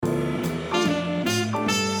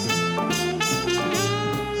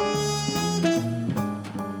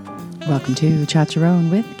Welcome to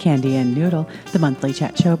Chacharon with Candy and Noodle, the monthly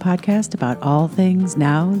chat show podcast about all things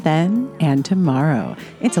now, then, and tomorrow.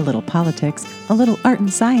 It's a little politics, a little art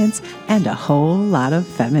and science, and a whole lot of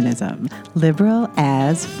feminism. Liberal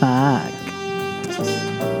as fuck.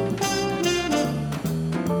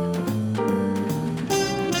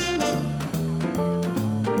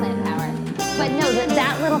 Plant power. But no,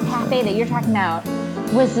 that little cafe that you're talking about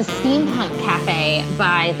was the Steampunk Cafe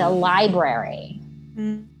by the library.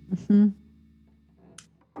 Mm-hmm.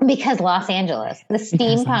 Because Los Angeles, the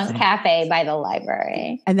Steampunk Cafe by the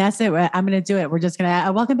library. And that's it. I'm going to do it. We're just going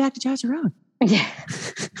to, welcome back to Chacharon. Yeah.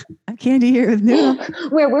 I'm Candy here with Noodle.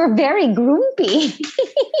 We're very grumpy.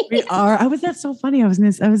 We are. That's so funny. I was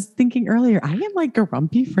thinking earlier, I am like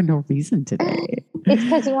grumpy for no reason today. It's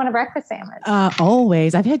because you want a breakfast sandwich.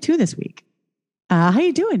 Always. I've had 2 this week. How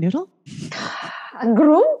you doing, Noodle?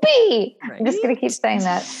 Grumpy. Right? I'm just going to keep saying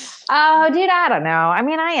that. Oh, dude, I don't know. I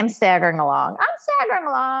mean, I am staggering along.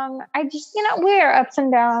 I just, we're ups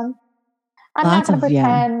and downs. I'm not going to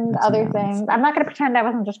pretend other things. I'm not going to pretend I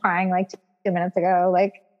wasn't just crying like 2 minutes ago.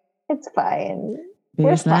 Like, it's fine.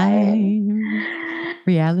 We're fine.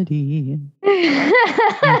 Reality. Makes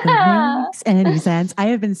any sense. I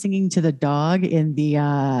have been singing to the dog in the,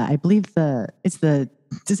 I believe it's the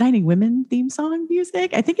Designing Women theme song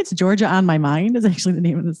music. I think it's Georgia on My Mind is actually the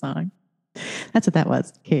name of the song. That's what that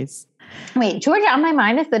was. Case. Wait, Georgia on My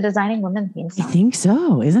Mind is the Designing Women theme song. I think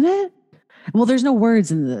so, isn't it? Well, there's no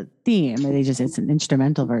words in the theme. It's an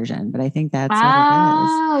instrumental version, but I think that's what it is.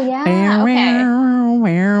 Oh, yeah. Okay.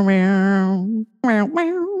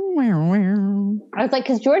 I was like,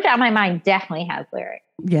 because Georgia on My Mind definitely has lyrics.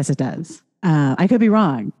 Yes, it does. I could be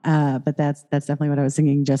wrong, but that's definitely what I was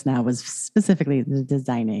singing just now, was specifically the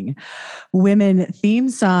Designing Women theme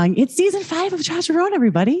song. It's season 5 of Chacharon,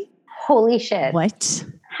 everybody. Holy shit. What?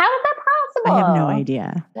 How is that possible? I have no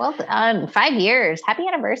idea. Well, 5 years. Happy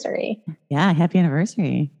anniversary. Yeah, happy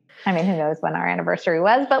anniversary. I mean, who knows when our anniversary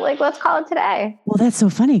was, but let's call it today. Well, that's so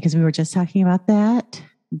funny because we were just talking about that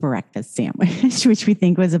breakfast sandwich, which we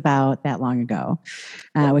think was about that long ago,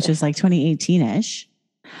 which was like 2018-ish.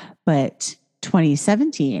 But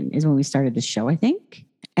 2017 is when we started the show, I think.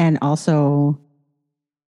 And also,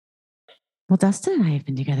 well, Dustin and I have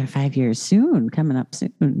been together 5 years coming up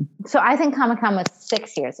soon. So I think Comic-Con was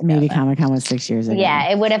 6 years ago. Maybe Comic-Con was 6 years ago.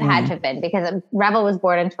 Yeah, it would have had to have been because Rebel was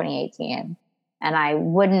born in 2018. And I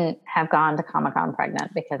wouldn't have gone to Comic-Con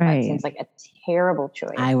pregnant because that seems like a terrible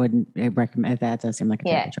choice. I wouldn't recommend that. Does seem like a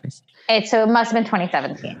terrible choice. So it must have been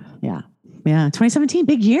 2017. Yeah. 2017,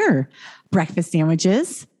 big year. Breakfast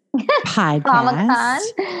sandwiches, podcast,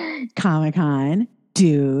 Comic-Con.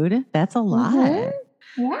 Dude, that's a lot. Mm-hmm.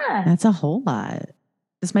 Yeah. That's a whole lot.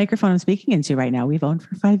 This microphone I'm speaking into right now, we've owned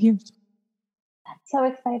for 5 years. That's so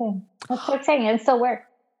exciting. That's so exciting. It still works.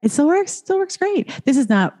 It still works great. This is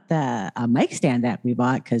not the mic stand that we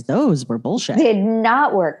bought because those were bullshit. Did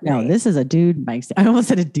not work. No, this is a dude mic stand. I almost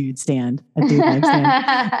said a dude stand. A dude mic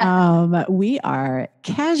stand. We are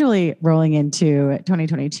casually rolling into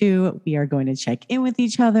 2022. We are going to check in with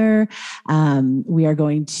each other. We are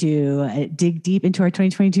going to dig deep into our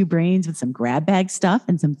 2022 brains with some grab bag stuff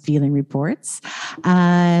and some feeling reports.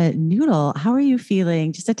 Noodle, how are you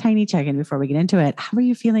feeling? Just a tiny check-in before we get into it. How are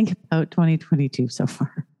you feeling about 2022 so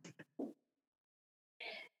far?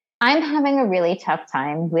 I'm having a really tough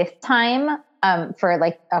time with time for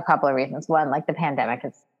like a couple of reasons. One, like the pandemic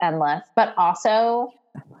is endless, but also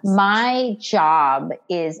my job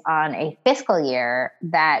is on a fiscal year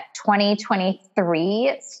that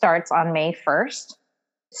 2023 starts on May 1st.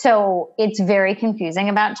 So it's very confusing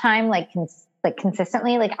about time, like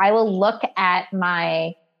consistently. Like I will look at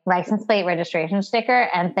my license plate registration sticker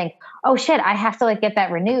and think, oh shit, I have to like get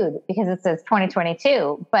that renewed because it says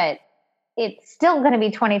 2022, but it's still going to be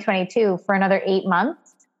 2022 for another 8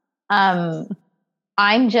 months. I'm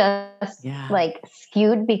just like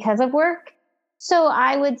skewed because of work. So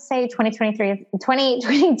I would say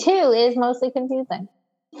 2022 is mostly confusing.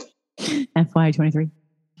 FY23.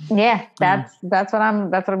 Yeah, that's what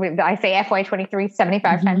I say FY23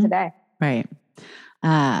 75 times a day. Right.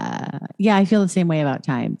 Yeah, I feel the same way about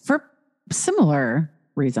time for similar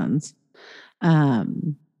reasons.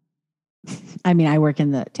 I mean, I work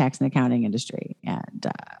in the tax and accounting industry and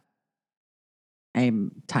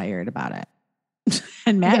I'm tired about it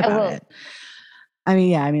and mad about it. I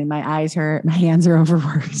mean, my eyes hurt, my hands are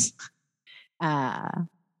overworked.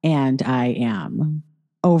 And I am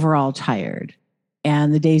overall tired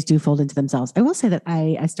and the days do fold into themselves. I will say that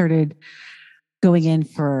I started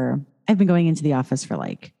I've been going into the office for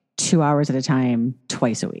like 2 hours at a time,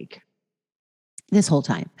 twice a week, this whole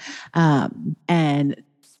time. And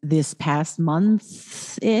this past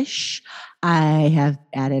month-ish, I have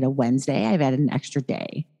added a Wednesday. I've added an extra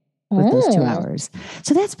day with those 2 hours.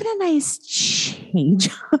 So that's been a nice change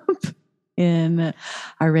up in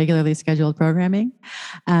our regularly scheduled programming.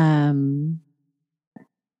 And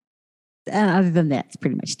other than that, it's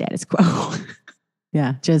pretty much status quo.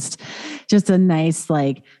 Yeah, just a nice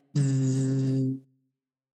like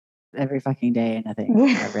every fucking day and nothing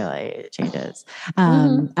really changes.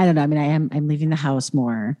 I don't know. I mean, I'm leaving the house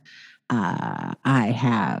more. I'm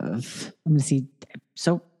going to see,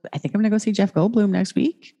 so I think I'm going to go see Jeff Goldblum next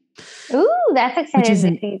week. Ooh, that's exciting. Which is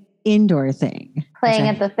an indoor thing. Playing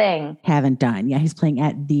at the thing. Haven't done. Yeah, he's playing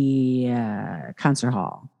at the concert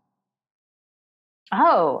hall.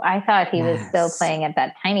 Oh, I thought he was still playing at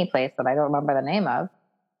that tiny place that I don't remember the name of.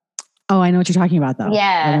 Oh, I know what you're talking about, though.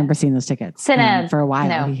 Yeah. I remember seeing those tickets for a while.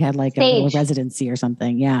 No. He had like a little residency or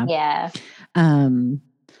something. Yeah. Yeah.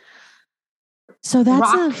 So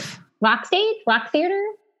that's Rock stage? Rock theater?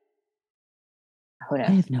 Who knows?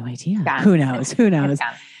 I have no idea. Who knows? Who knows?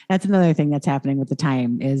 That's another thing that's happening with the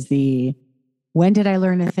time is when did I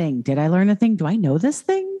learn a thing? Did I learn a thing? Do I know this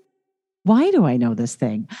thing? Why do I know this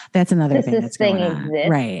thing? That's another thing that's going on. Exists?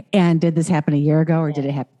 Right. And did this happen a year ago or did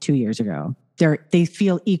it happen 2 years ago? They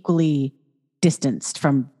feel equally distanced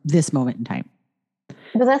from this moment in time.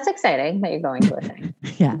 But that's exciting that you're going to a thing.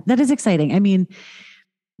 Yeah, that is exciting. I mean,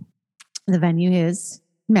 the venue is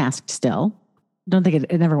masked still. Don't think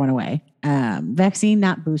it never went away. Vaccine,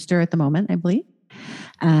 not booster at the moment, I believe,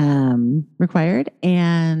 required.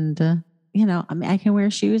 And, I mean, I can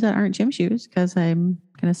wear shoes that aren't gym shoes because I'm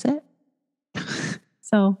going to sit.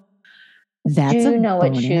 So that's Do you know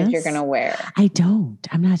what shoes you're going to wear? I don't.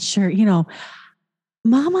 I'm not sure.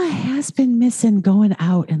 Mama has been missing going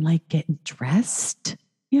out and like getting dressed,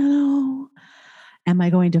 Am I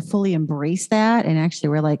going to fully embrace that and actually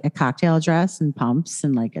wear like a cocktail dress and pumps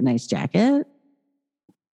and like a nice jacket?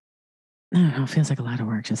 I don't know. It feels like a lot of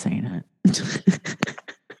work just saying it.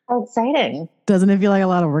 Oh, exciting. Doesn't it feel like a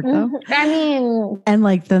lot of work though? I mean, and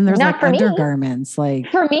like then there's like undergarments.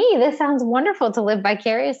 Like for me, this sounds wonderful to live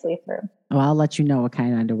vicariously through. Well, I'll let you know what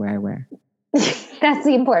kind of underwear I wear. That's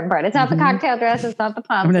the important part. It's not the cocktail dress. It's not the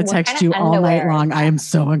pumps. I'm going to text you all night long. I am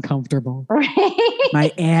so uncomfortable. Right?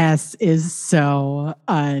 My ass is so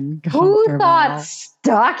uncomfortable. Who thought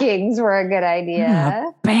stockings were a good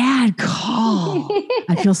idea? Bad call.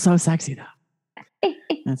 I feel so sexy though.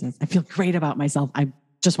 I feel great about myself. I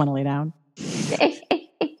just want to lay down.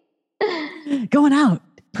 Going out.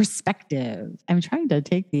 Perspective. I'm trying to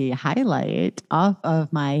take the highlight off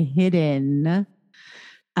of my hidden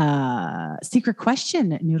secret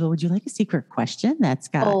question. Noodle, would you like a secret question? That's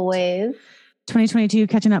got always 2022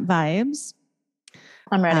 catching up vibes.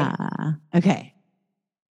 I'm ready. Okay.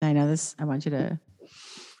 I know this. I want you to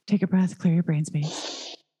take a breath, clear your brain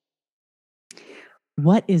space.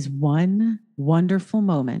 What is one wonderful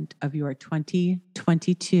moment of your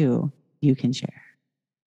 2022 you can share?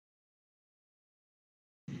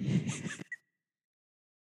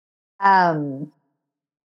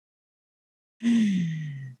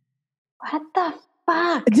 What the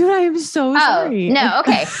fuck? Dude, I am so sorry. No,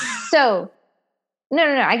 okay. So, no,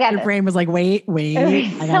 I got it. Your brain was like, wait.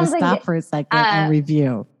 I got to stop for a second and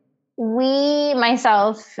review.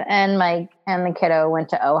 Myself and Mike and the kiddo went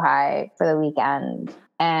to Ojai for the weekend.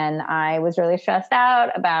 And I was really stressed out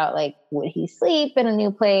about like, would he sleep in a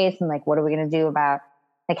new place? And like, what are we going to do about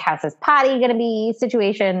like, how's his potty going to be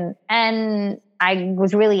situation? And I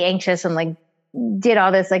was really anxious and like did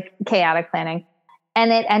all this like chaotic planning.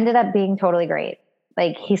 And it ended up being totally great.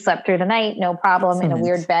 Like he slept through the night, no problem. Excellent. In a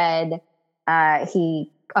weird bed.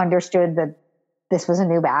 He understood that this was a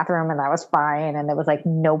new bathroom and that was fine. And it was like,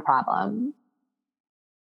 no problem.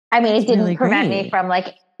 I mean, it didn't really prevent me from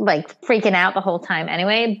like freaking out the whole time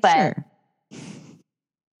anyway, but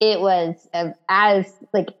it was as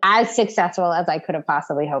successful as I could have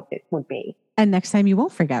possibly hoped it would be. And next time you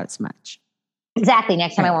won't freak out as much. Exactly.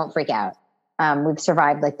 Next time I won't freak out. We've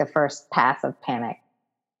survived like the first pass of panic.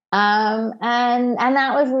 And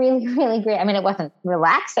that was really, really great. I mean, it wasn't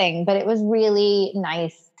relaxing, but it was really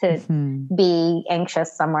nice to be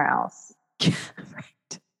anxious somewhere else.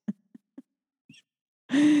 Right.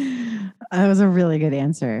 That was a really good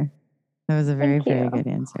answer. That was a very, very good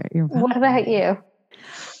answer. What about you?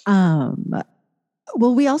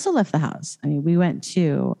 Well, we also left the house. I mean, we went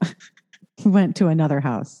to another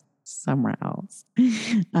house somewhere else.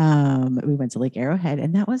 We went to Lake Arrowhead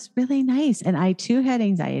and that was really nice. And I too had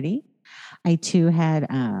anxiety. I too had,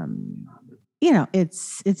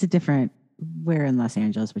 it's a different, we're in Los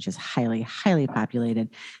Angeles, which is highly, highly populated.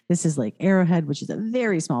 This is Lake Arrowhead, which is a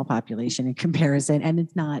very small population in comparison. And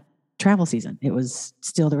it's not travel season. There was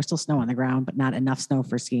still snow on the ground, but not enough snow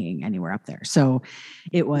for skiing anywhere up there. So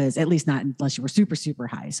it was, at least not unless you were super, super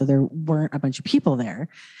high. So there weren't a bunch of people there.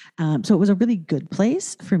 So it was a really good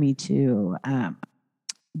place for me to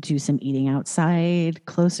do some eating outside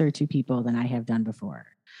closer to people than I have done before.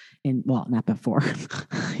 Not before.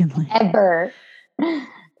 Ever.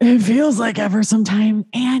 It feels like ever sometime.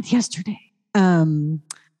 And yesterday.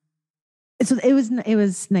 So it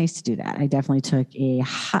was nice to do that. I definitely took a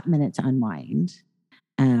hot minute to unwind.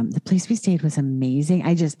 The place we stayed was amazing.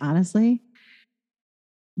 I just honestly,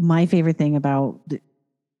 my favorite thing about the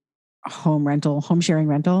home sharing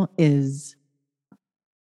rental is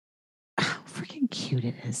how freaking cute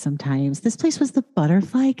it is sometimes. This place was the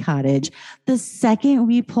Butterfly Cottage. The second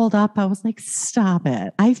we pulled up, I was like, stop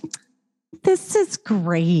it. This is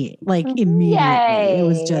great. Like immediately. Yay. It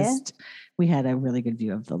was just, we had a really good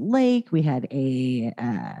view of the lake. We had a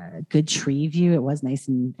good tree view. It was nice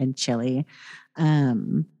and chilly.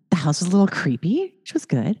 The house was a little creepy, which was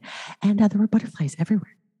good. And there were butterflies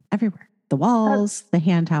everywhere. The walls, the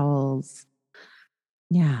hand towels.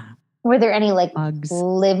 Yeah. Were there any like bugs,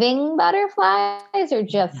 living butterflies, or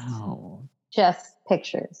just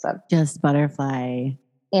pictures of just butterfly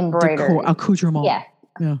embroidery accoutrement? Yeah.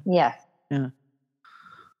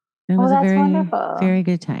 It was a very, wonderful. very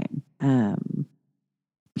good time.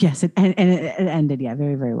 Yes, it ended,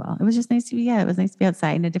 very, very well. It was just nice to be, it was nice to be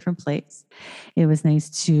outside in a different place. It was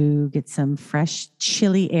nice to get some fresh,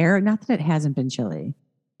 chilly air. Not that it hasn't been chilly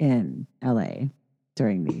in LA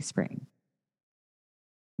during the spring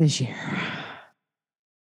this year.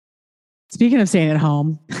 Speaking of staying at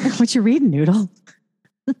home, what you reading, Noodle?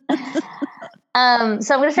 So I'm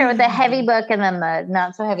going to start with the heavy book and then the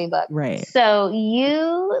not so heavy book. Right. So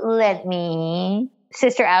you lent me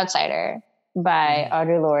Sister Outsider by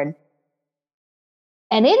Audre Lorde.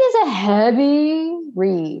 And it is a heavy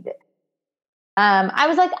read. I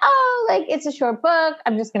was like, it's a short book.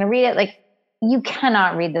 I'm just going to read it. Like, you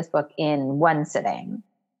cannot read this book in one sitting.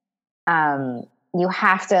 You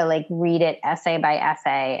have to like read it essay by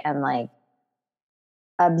essay and like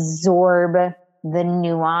absorb the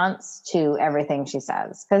nuance to everything she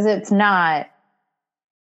says. Because it's not,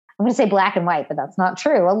 I'm going to say black and white, but that's not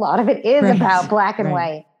true. A lot of it is about black and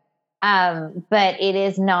white. But it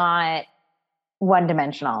is not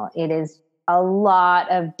one-dimensional. It is a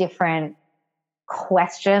lot of different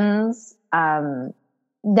questions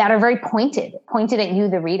that are very pointed at you,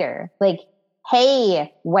 the reader. Like,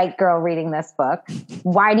 hey, white girl reading this book,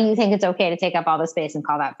 why do you think it's okay to take up all the space and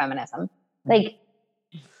call that feminism? Like,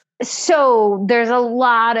 so there's a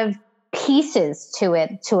lot of pieces to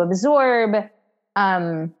it to absorb.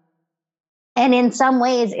 And in some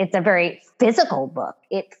ways, it's a very physical book.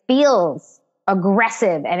 It feels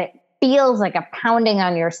aggressive and it feels like a pounding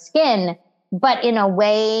on your skin, but in a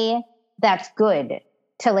way that's good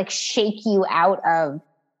to like shake you out of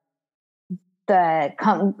the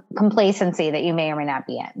complacency that you may or may not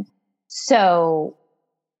be in. So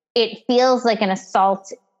it feels like an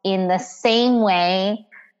assault in the same way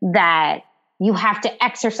that you have to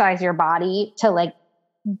exercise your body to like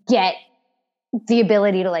get the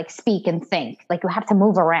ability to like speak and think. Like you have to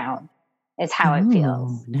move around is how it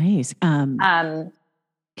feels. Nice. Can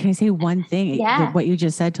I say one thing? Yeah. What you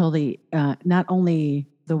just said totally, not only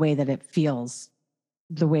the way that it feels,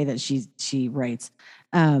 the way that she writes,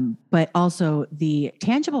 but also the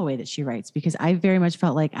tangible way that she writes, because I very much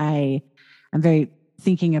felt like I'm very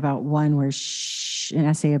thinking about one where an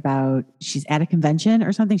essay about she's at a convention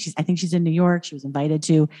or something. I think she's in New York. She was invited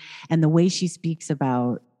to, and the way she speaks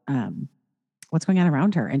about what's going on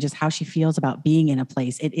around her and just how she feels about being in a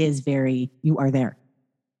place. It is very, you are there.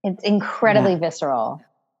 It's incredibly visceral.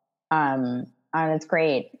 And it's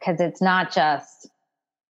great because it's not just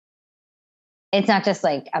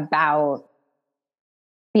like about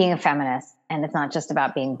being a feminist, and it's not just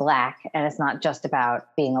about being Black, and it's not just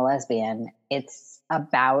about being a lesbian. It's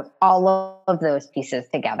about all of those pieces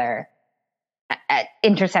together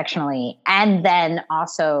intersectionally, and then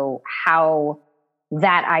also how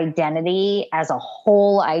that identity as a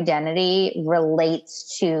whole identity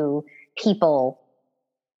relates to people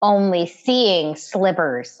only seeing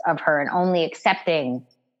slivers of her and only accepting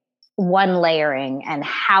one layering, and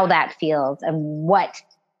how that feels and what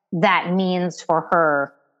that means for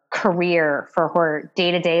her career, for her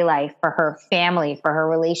day-to-day life, for her family, for her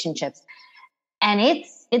relationships. And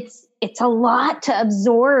it's a lot to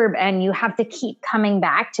absorb, and you have to keep coming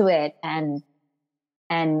back to it and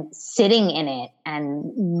sitting in it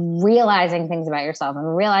and realizing things about yourself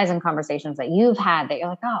and realizing conversations that you've had that you're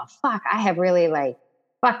like, oh fuck, I have really like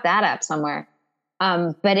fucked that up somewhere.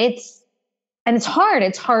 But it's And it's hard.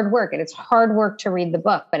 It's hard work. And it's hard work to read the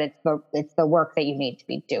book, but it's the work that you need to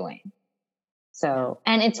be doing. So,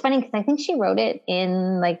 and it's funny because I think she wrote it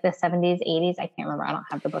in like the 70s, 80s. I can't remember. I don't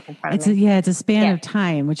have the book in front of me. It's a span of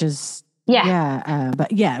time, which is,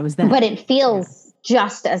 but it was that. But it feels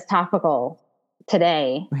just as topical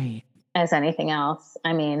today right. as anything else.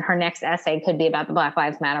 I mean, her next essay could be about the Black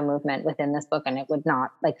Lives Matter movement within this book, and it would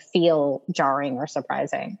not like feel jarring or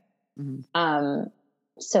surprising. Mm-hmm.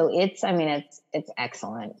 So it's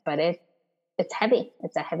excellent, but it's heavy.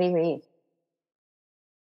 It's a heavy read.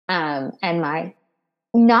 And my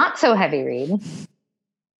not so heavy read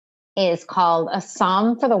is called A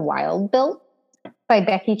Psalm for the Wild-Built by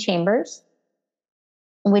Becky Chambers,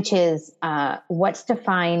 which is what's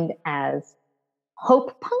defined as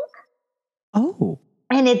hope punk. Oh.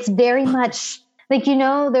 And it's very much like,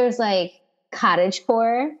 there's like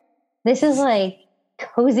cottagecore. This is like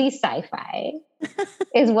cozy sci-fi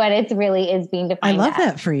is what it really is being defined I love as.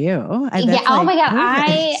 that for you. Oh my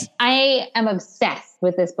God. I am obsessed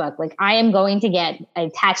with this book. Like, I am going to get a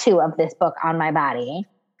tattoo of this book on my body.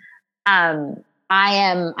 I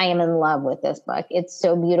am in love with this book. It's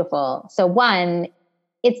so beautiful. So one,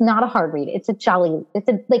 it's not a hard read. It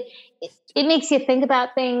makes you think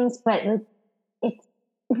about things, but it's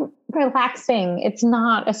relaxing. It's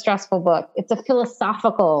not a stressful book. It's a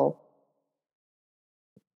philosophical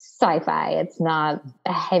sci-fi. It's not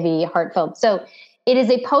a heavy, heartfelt. So it is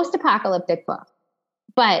a post-apocalyptic book,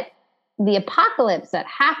 but the apocalypse that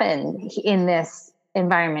happened in this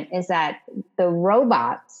environment is that the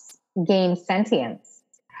robots gained sentience,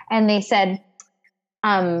 and they said,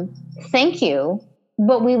 thank you,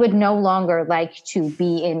 but we would no longer like to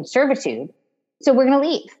be in servitude. So we're going to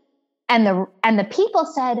leave. And the people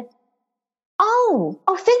said, oh,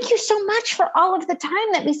 thank you so much for all of the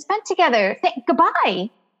time that we spent together.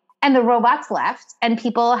 Goodbye. And the robots left, and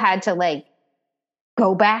people had to like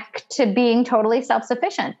go back to being totally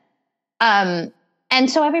self-sufficient. And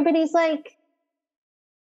so everybody's like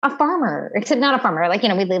a farmer, except not a farmer. Like,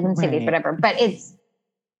 we live in cities, whatever. But it's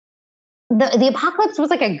the apocalypse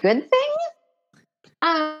was like a good thing.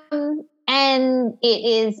 And it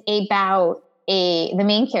is about the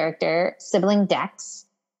main character, Sibling Dex,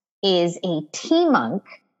 is a tea monk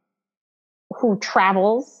who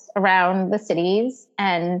travels around the cities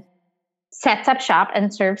and sets up shop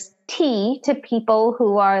and serves tea to people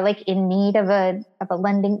who are like in need of a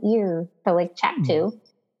lending ear to like chat to.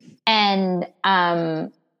 And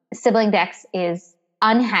Sibling Dex is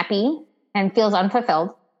unhappy and feels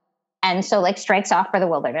unfulfilled, and so like strikes off for the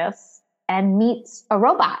wilderness and meets a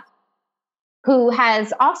robot who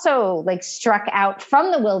has also like struck out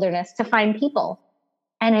from the wilderness to find people.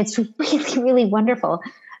 And it's really, really wonderful.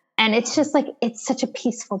 And it's just like, it's such a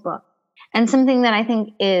peaceful book. And something that I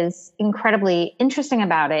think is incredibly interesting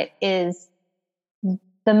about it is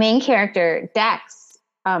the main character, Dex,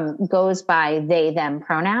 goes by they, them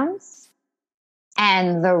pronouns.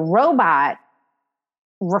 And the robot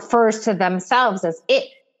refers to themselves as it.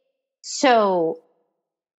 So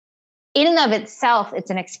in and of itself,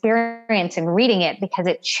 it's an experience in reading it because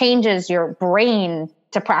it changes your brain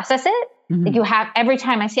to process it. Mm-hmm. Like, you have, every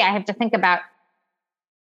time I see it, I have to think about,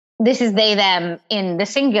 this is they, them in the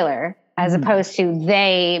singular, as opposed to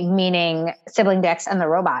they meaning Sibling Dex and the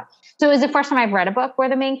robot. So it was the first time I've read a book where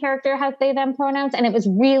the main character has they, them pronouns. And it was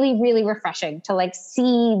really, really refreshing to like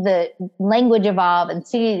see the language evolve and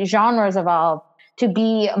see genres evolve to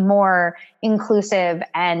be more inclusive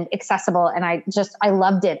and accessible. And I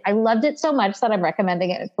loved it. I loved it so much that I'm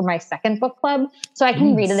recommending it for my second book club so I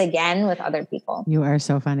can read it again with other people. You are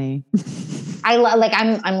so funny.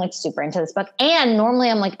 I'm like super into this book. And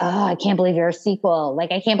normally I'm like, oh, I can't believe there's a sequel.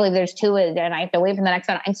 Like, I can't believe there's two and I have to wait for the next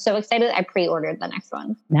one. I'm so excited. I pre-ordered the next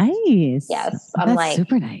one. Nice. Yes. I'm like,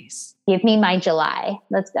 super nice. Give me my July.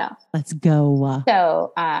 Let's go. Let's go.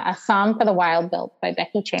 So A Psalm for the Wild-Built by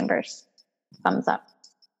Becky Chambers. Thumbs up.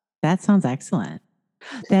 That sounds excellent.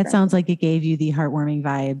 That sounds like it gave you the heartwarming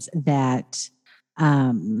vibes that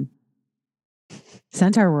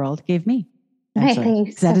Centaur World gave me.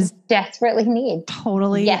 Actually, that is desperately need.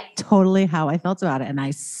 Totally how I felt about it. And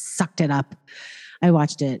I sucked it up. I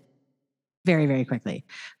watched it very, very quickly.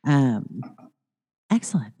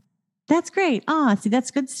 Excellent. That's great. See,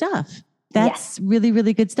 that's good stuff. That's really,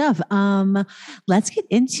 really good stuff. Let's get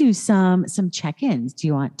into some check-ins. Do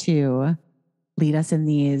you want to lead us in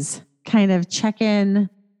these kind of check-in?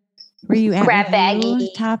 Were you at grab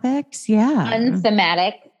baggy topics? Yeah.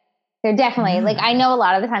 Unthematic. They're definitely like, I know a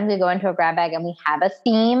lot of the times we go into a grab bag and we have a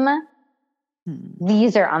theme.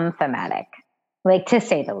 These are unthematic, like, to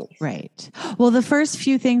say the least. Right. Well, the first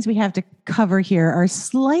few things we have to cover here are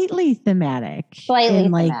slightly thematic.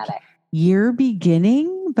 Thematic. year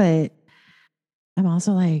beginning, but I'm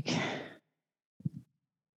also like,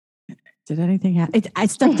 did anything happen?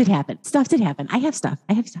 Stuff did happen. Stuff did happen. I have stuff.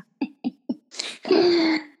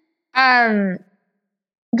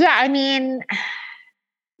 Yeah, I mean,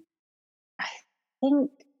 I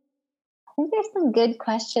think there's some good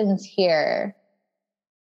questions here.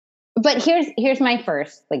 But here's my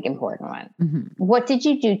first like important one. Mm-hmm. What did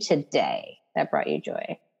you do today that brought you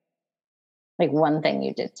joy? Like one thing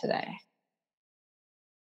you did today.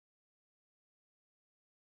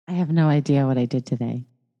 I have no idea what I did today.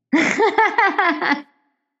 I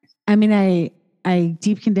mean, I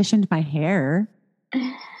deep conditioned my hair,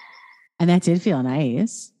 and that did feel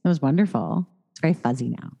nice. It was wonderful. It's very fuzzy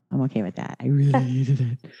now. I'm okay with that. I really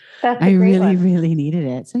needed it. I really needed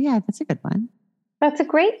it. So yeah, that's a good one. That's a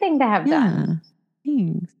great thing to have done.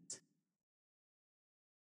 Thanks.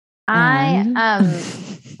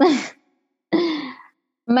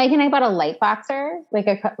 Mike and I bought a light boxer like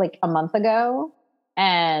a month ago,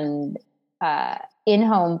 and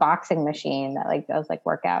in-home boxing machine that like does like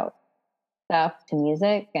workout stuff to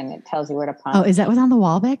music, and it tells you where to punch. Oh, is that what's on the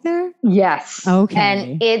wall back there? Yes. Okay.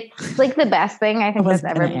 And it's like the best thing I think that's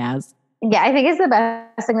ever. Yeah, I think it's the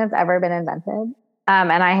best thing that's ever been invented.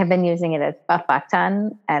 And I have been using it a fuck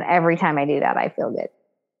ton, and every time I do that, I feel good.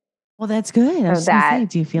 Well, that's good. I was gonna say,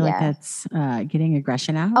 do you feel like that's getting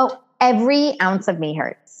aggression out? Oh, every ounce of me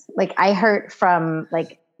hurts. Like I hurt from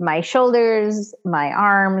like my shoulders, my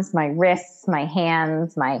arms, my wrists, my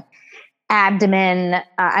hands, my abdomen.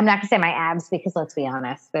 I'm not gonna say my abs because let's be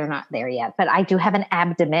honest, they're not there yet. But I do have an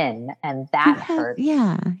abdomen, and that hurts.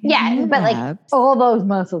 Yeah. But like all those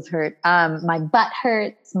muscles hurt. My butt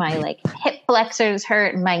hurts. My like hip flexors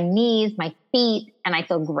hurt. My knees, my feet, and I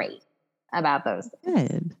feel great about those things.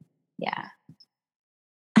 Good. Yeah.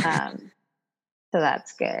 So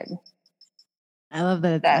that's good. I love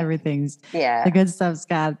that everything's the good stuff's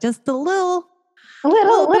got just a little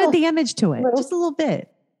bit of damage to it, just a little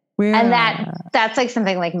bit. And that's like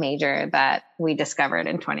something like major that we discovered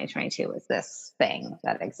in 2022 was this thing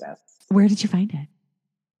that exists. Where did you find it?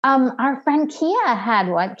 Our friend Kia had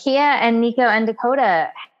one. Kia and Nico and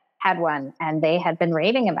Dakota had one, and they had been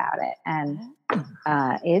raving about it, and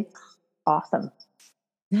it's awesome.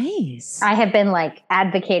 Nice. I have been like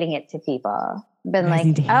advocating it to people. Been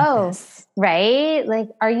like, right? Like,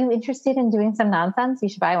 are you interested in doing some nonsense? You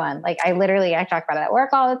should buy one. Like, I talk about it at work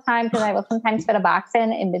all the time because I will sometimes fit a box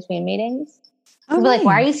in between meetings. People nice. Like,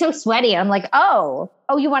 why are you so sweaty? I'm like,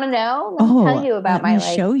 you want to know? Let me tell you about my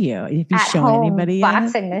show you. If you show anybody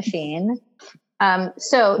boxing machine.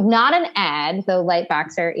 So not an ad, though. Light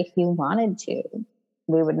Boxer, if you wanted to,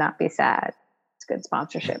 we would not be sad. It's good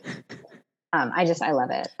sponsorship. I love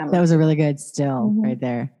it. That was a really good still right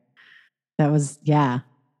there. That was yeah.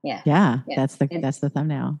 That's the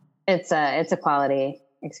thumbnail. It's a quality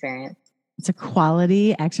experience. It's a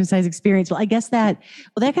quality exercise experience. Well, I guess that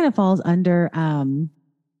kind of falls under.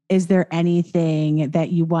 Is there anything that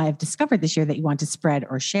you have discovered this year that you want to spread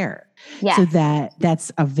or share? Yeah. So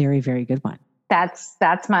that's a very, very good one. That's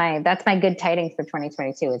my good tidings for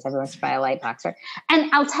 2022 is everyone should buy a light boxer. And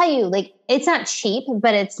I'll tell you, like, it's not cheap,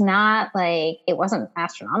 but it's not like, it wasn't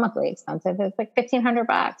astronomically expensive. It's like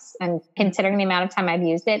 $1,500. And considering the amount of time I've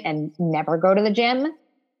used it and never go to the gym.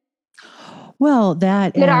 Well,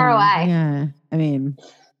 that good ROI. Yeah. I mean,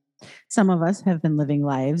 some of us have been living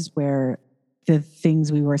lives where the things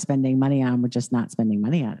we were spending money on, we're just not spending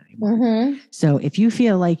money on anymore. Mm-hmm. So if you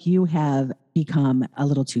feel like you have become a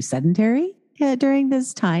little too sedentary during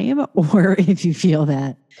this time, or if you feel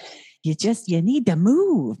that you need to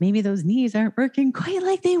move, maybe those knees aren't working quite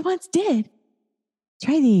like they once did,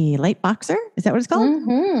 try the Light Boxer. Is that what it's called?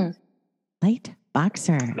 Mm-hmm. Light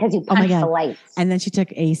Boxer. Because you punch the lights. And then she took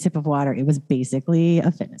a sip of water. It was basically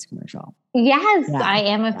a fitness commercial. Yes, yeah. I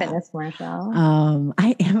am a fitness commercial.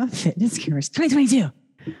 I am a fitness commercial. 2022.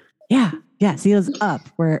 Yeah. See those up.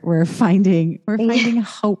 We're finding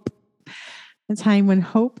hope. A time when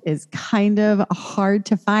hope is kind of hard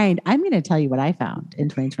to find. I'm going to tell you what I found in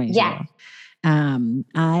 2022. Yeah.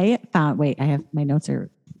 I found, my notes are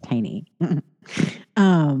tiny.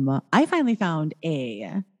 I finally found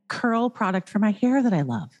a curl product for my hair that I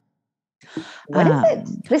love. What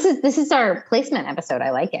is it? This is our placement episode.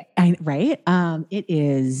 I like it. Right? It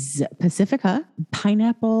is Pacifica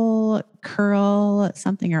pineapple curl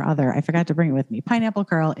something or other. I forgot to bring it with me. Pineapple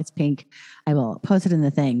curl. It's pink. I will post it in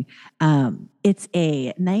the thing. It's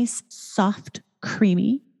a nice, soft,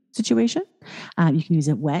 creamy situation. You can use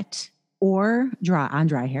it wet or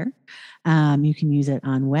dry hair. You can use it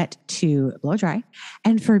on wet to blow dry.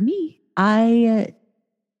 And for me,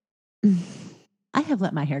 I have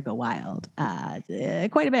let my hair go wild quite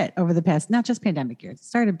a bit over the past, not just pandemic years. It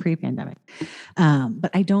started pre-pandemic.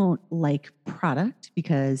 But I don't like product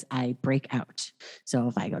because I break out. So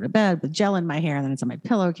if I go to bed with gel in my hair and then it's on my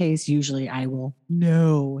pillowcase, usually I will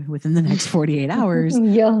know within the next 48 hours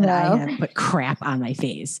You'll that I know. have put crap on my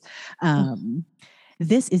face.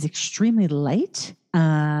 This is extremely light.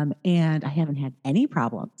 And I haven't had any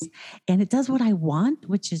problems. And it does what I want,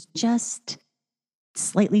 which is just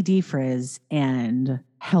slightly defrizz and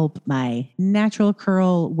help my natural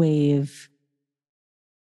curl wave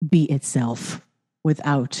be itself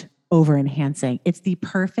without over enhancing. It's the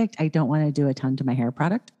perfect, I don't want to do a ton to my hair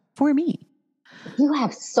product for me. You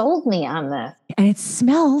have sold me on this. And it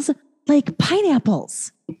smells like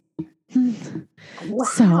pineapples. Wow.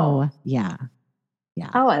 So yeah.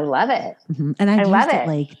 Oh, I love it. Mm-hmm. And I've used it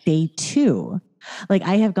like day 2. Like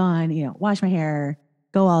I have gone, wash my hair,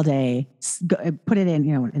 go all day, put it in,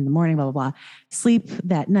 in the morning, blah, blah, blah, sleep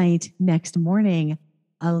that night. Next morning,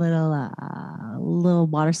 a little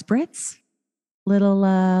water spritz,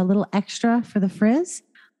 little extra for the frizz,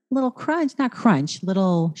 little crunch, not crunch,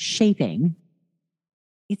 little shaping.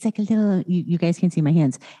 It's like a little, you guys can't see my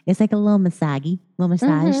hands. It's like a little massage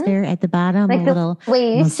there at the bottom. Like the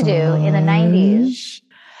way you used to do in the 90s.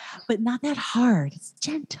 But not that hard. It's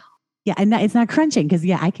gentle. Yeah, and it's not crunching because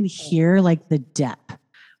I can hear like the depth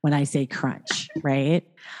when I say crunch, right?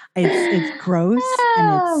 It's gross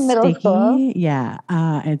and it's sticky. School. Yeah,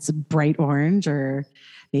 it's bright orange, or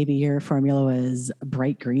maybe your formula was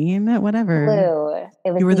bright green, whatever. Blue.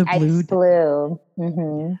 You were the blue. Blue.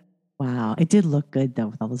 Mm-hmm. Wow, it did look good though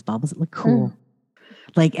with all those bubbles. It looked cool.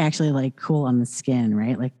 Like actually like cool on the skin,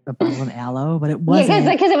 right? Like a bottle of aloe, but it wasn't.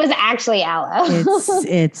 Yeah, because it was actually aloe. But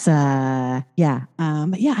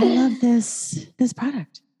yeah, I love this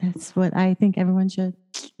product. That's what I think everyone should,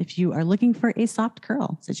 if you are looking for a soft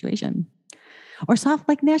curl situation or soft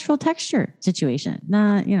like natural texture situation.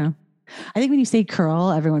 Not, I think when you say curl,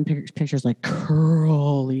 everyone pictures like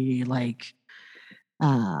curly, like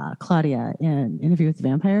Claudia in Interview with the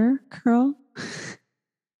Vampire curl.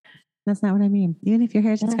 That's not what I mean. Even if your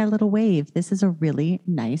hair just got a little wave, this is a really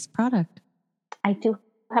nice product. I do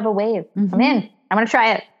have a wave. Mm-hmm. I'm in. I'm going to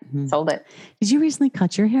try it. Mm-hmm. Sold it. Did you recently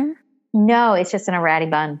cut your hair? No, it's just in a ratty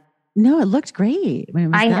bun. No, it looked great when it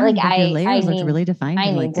was done. Your layers looked really defined. I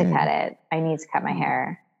need to cut it. I need to cut my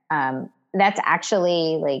hair. That's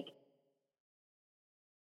actually like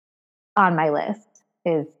on my list.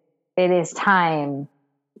 It is time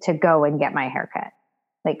to go and get my hair cut,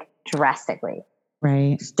 like drastically.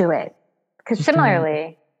 Right. Just do it. Because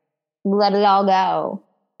similarly, let it all go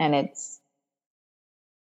and it's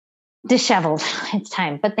disheveled. It's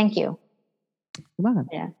time. But thank you. You're welcome.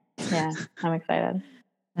 Yeah. I'm excited.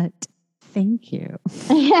 But thank you.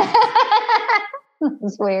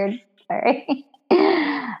 It's weird. Sorry.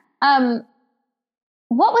 What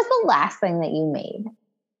was the last thing that you made?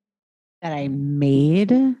 That I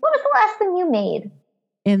made? What was the last thing you made?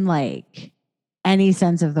 In like any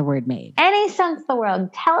sense of the word made. Any sense of the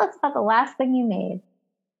word. Tell us about the last thing you made.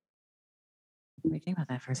 Let me think about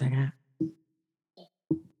that for a second.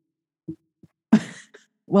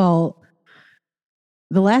 Well,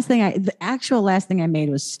 the actual last thing I made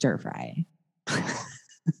was stir fry.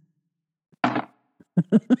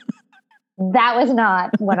 That was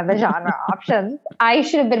not one of the genre options. I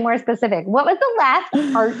should have been more specific. What was the last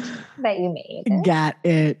art that you made? Got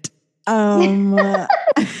it. An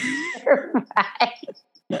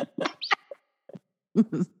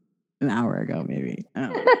hour ago, maybe. I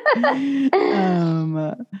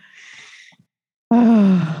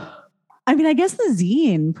mean, I guess the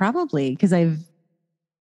zine, probably, because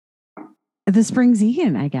the spring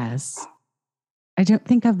zine, I guess. I don't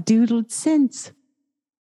think I've doodled since.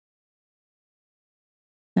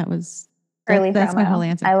 That's my whole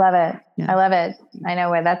answer. I love it. Yeah. I love it. I know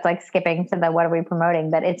where that's like skipping to the what are we promoting,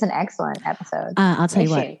 but it's an excellent episode. I'll tell you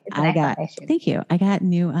what, thank you. I got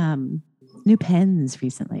new pens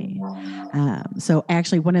recently. So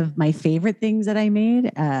actually one of my favorite things that I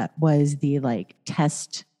made was the like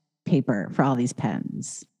test paper for all these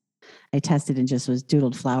pens. I tested and just was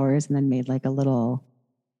doodled flowers and then made like a little,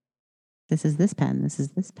 this is this pen,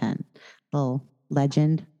 little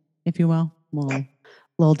legend, if you will,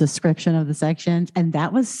 little description of the sections. And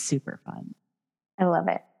that was super fun. I love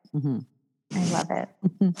it. Mm-hmm. I love it.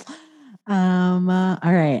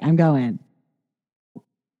 All right, I'm going.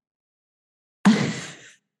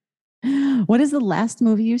 What is the last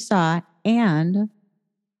movie you saw and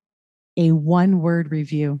a 1-word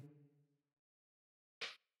review?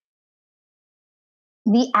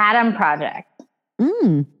 The Adam Project.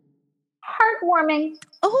 heartwarming.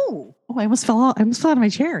 Oh, I almost fell out. I almost fell out of my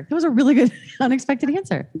chair. That was a really good, unexpected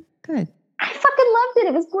answer. Good. I fucking loved it.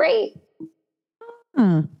 It was great.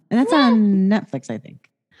 And that's on Netflix, I think.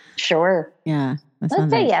 Sure. Yeah. Let's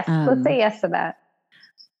say yes. Let's say yes to that.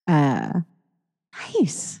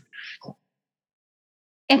 Nice.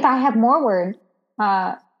 If I have more words,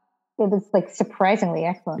 it was like surprisingly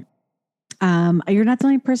excellent. You're not the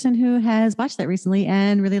only person who has watched that recently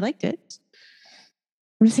and really liked it.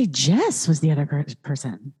 I'm going to say Jess was the other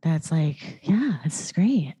person that's like, yeah, this is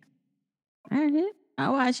great.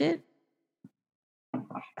 I'll watch it.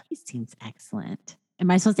 He seems excellent. Am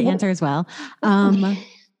I supposed to answer as well?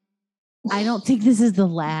 I don't think this is the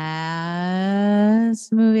last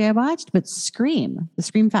movie I watched, but Scream, the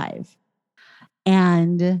Scream 5.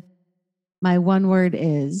 And my one word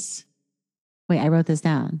is, wait, I wrote this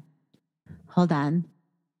down. Hold on.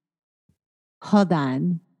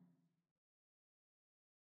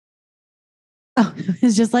 Oh,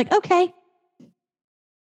 it's just like, okay.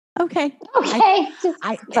 Okay. I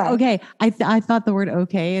thought the word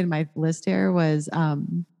okay in my list here was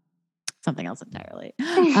something else entirely.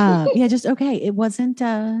 Yeah, just okay. It wasn't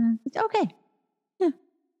okay. Yeah.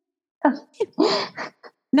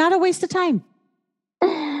 Not a waste of time.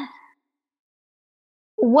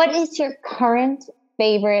 What is your current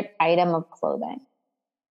favorite item of clothing?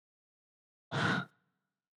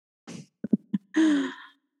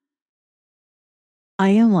 I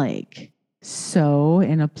am like so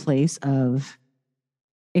in a place of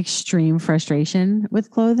extreme frustration with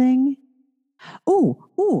clothing.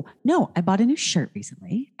 Oh, no, I bought a new shirt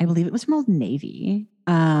recently. I believe it was from Old Navy.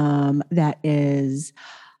 That is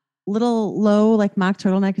little low, like mock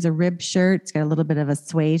turtleneck. Is a rib shirt. It's got a little bit of a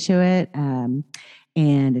sway to it.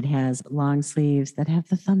 And it has long sleeves that have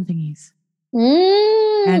the thumb thingies.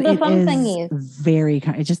 And the thumb thingies. Very,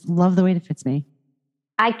 I just love the way it fits me.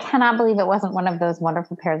 I cannot believe it wasn't one of those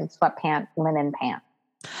wonderful pairs of sweatpants, linen pants.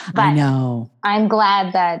 But I know. I'm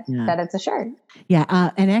glad that it's a shirt.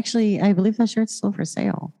 Yeah. And actually, I believe that shirt's still for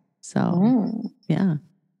sale. So, yeah.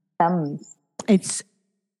 Thumbs.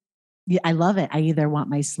 I love it. I either want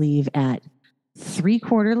my sleeve at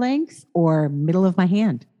 3/4 length or middle of my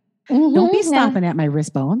hand. Don't be stopping at my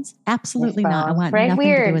wrist bones. Absolutely not. I want nothing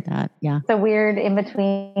to do with that. Yeah. It's a weird in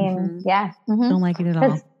between. Yeah. Don't like it at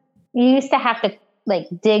all. You used to have to like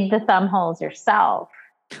dig the thumb holes yourself.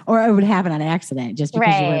 Or it would happen on accident just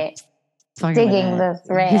because you were digging this,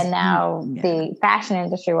 right? And now the fashion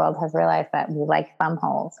industry world has realized that we like thumb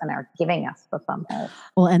holes and are giving us the thumb holes.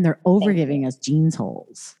 Well, and they're over giving us jeans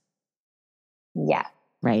holes. Yeah.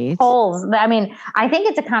 Right. Holes. I mean, I think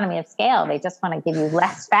it's economy of scale. They just want to give you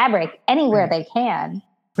less fabric anywhere they can.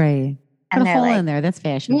 Right. Put a hole in there. That's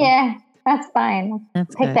fashion. Yeah, that's fine.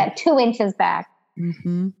 Take that 2 inches back.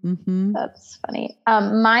 That's funny.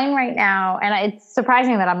 Mine right now, and it's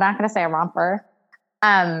surprising that I'm not going to say a romper,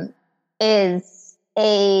 is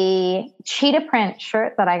a cheetah print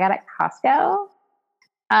shirt that I got at Costco.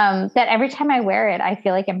 That every time I wear it, I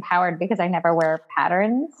feel like empowered because I never wear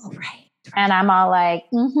patterns. Oh, right. And I'm all like,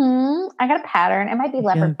 I got a pattern. It might be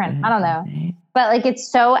leopard print. I don't know. But like, it's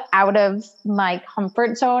so out of my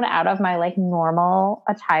comfort zone, out of my like normal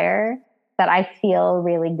attire that I feel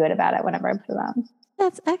really good about it whenever I put it on.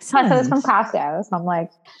 That's excellent. So it's from Costco. So I'm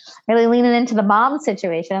like really leaning into the mom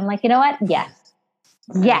situation. I'm like, you know what? Yes.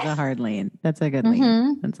 That's a hard lean. That's a good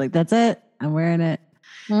lean. It's like, that's it. I'm wearing it.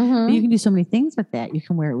 But you can do so many things with that. You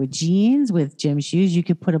can wear it with jeans, with gym shoes. You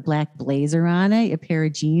could put a black blazer on it, a pair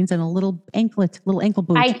of jeans, and a little ankle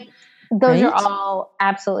boot. Those are all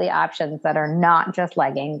absolutely options that are not just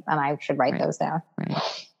leggings, and I should write those down. Right.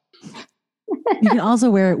 You can also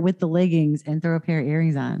wear it with the leggings and throw a pair of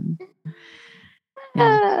earrings on.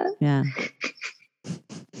 Yeah.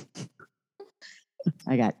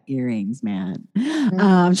 I got earrings, man.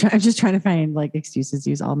 I'm just trying to find like excuses to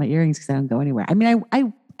use all my earrings because I don't go anywhere. I mean,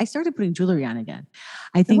 I started putting jewelry on again.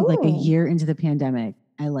 I think like a year into the pandemic,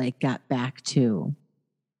 I like got back to,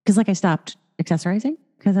 because like I stopped accessorizing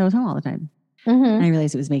because I was home all the time. And I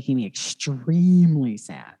realized it was making me extremely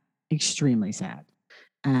sad.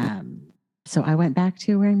 So I went back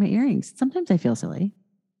to wearing my earrings. Sometimes I feel silly.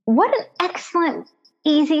 What an excellent,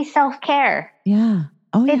 easy self-care. Yeah.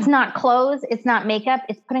 Oh, yeah. It's not clothes. It's not makeup.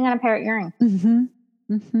 It's putting on a pair of earrings.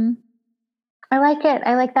 I like it.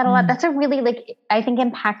 I like that a lot. That's a really, like, I think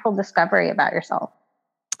impactful discovery about yourself.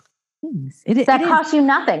 That costs you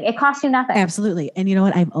nothing. It costs you nothing. Absolutely. And you know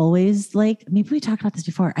what? I've always like, maybe we talked about this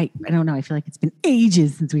before. I don't know. I feel like it's been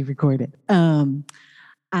ages since we recorded.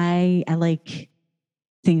 I like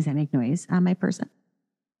things that make noise on my person.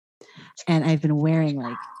 And I've been wearing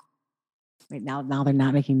like Right now they're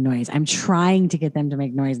not making noise. I'm trying to get them to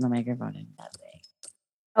make noise in the microphone and nothing.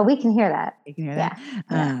 Oh, we can hear that. You can hear that?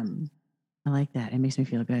 Yeah. I like that. It makes me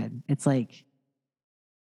feel good. It's like,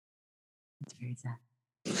 it's very sad.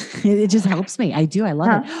 It just helps me. I do. I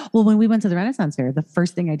love it. Well, when we went to the Renaissance Fair, the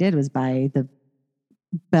first thing I did was buy the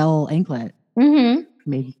bell anklet. Mm-hmm.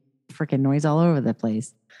 Made freaking noise all over the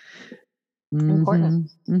place.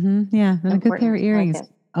 Important. Mm-hmm. Yeah. And a good pair of earrings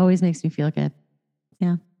always makes me feel good.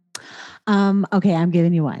 Yeah. Okay. I'm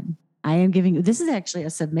giving you one. I am giving you, this is actually a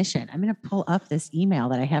submission. I'm going to pull up this email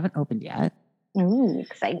that I haven't opened yet. Ooh,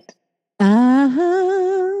 excited.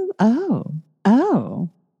 Oh.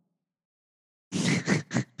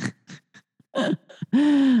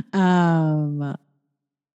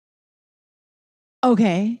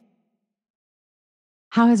 Okay.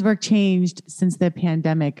 How has work changed since the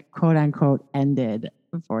pandemic, quote unquote, ended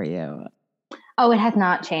for you? Oh, it has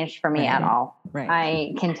not changed for me at all. Right.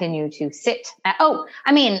 I continue to sit.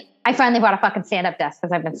 I finally bought a fucking stand-up desk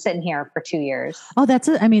because I've been sitting here for 2 years. Oh, that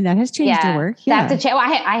has changed your work. Yeah. That's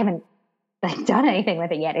I haven't done anything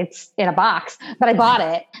with it yet. It's in a box, but I bought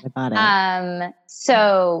it.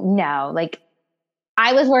 So no, like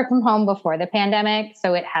I was work from home before the pandemic,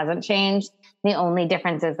 so it hasn't changed. The only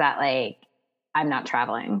difference is that like I'm not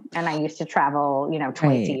traveling, and I used to travel,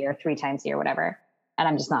 twice a year, 3 times a year, whatever. And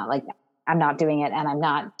I'm just not like, I'm not doing it. And I'm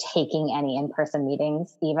not taking any in-person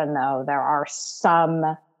meetings, even though there are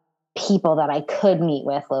some people that I could meet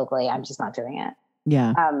with locally. I'm just not doing it.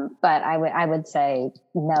 Yeah. But I would say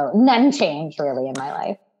no, none changed really in my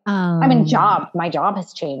life. My job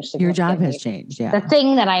has changed. Your job has changed. Yeah. The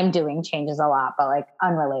thing that I'm doing changes a lot, but like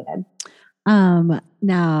unrelated.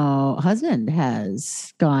 Now husband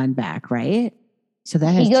has gone back, right? So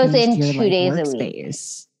that has he goes in your, 2 days a week. week.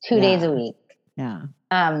 2 days a week. Yeah.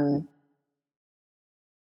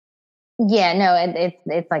 Yeah, no,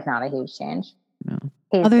 it's like not a huge change. No.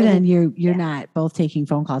 Other than you're not both taking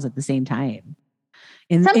phone calls at the same time.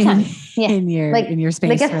 Sometimes, in your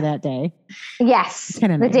space for that day. Yes. The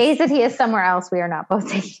nice. Days that he is somewhere else, we are not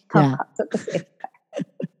both taking phone calls at the same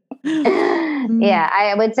time. Yeah,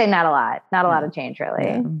 I would say not a lot. Not a lot of change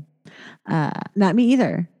really. Not me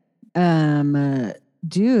either.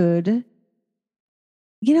 Dude,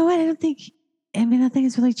 you know what? I think nothing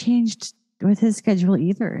has really changed with his schedule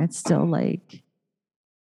either. It's still like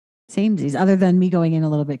samesies, other than me going in a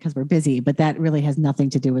little bit because we're busy, but that really has nothing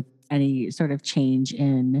to do with any sort of change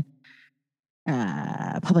in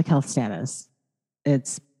public health status.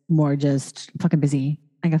 It's more just fucking busy.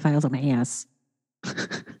 I got files up my ass.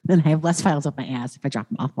 Then I have less files up my ass if I drop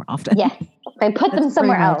them off more often. Yeah. If I put them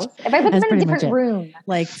somewhere else. If I put them in a different room.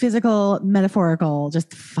 Like physical, metaphorical,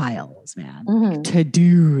 just files, man. Mm-hmm.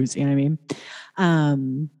 To-dos, you know what I mean?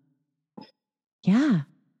 Yeah.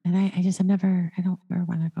 And I don't ever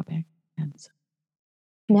want to go back. So.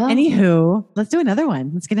 No. Anywho, let's do another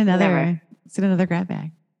one. Let's get another grab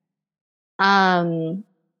bag.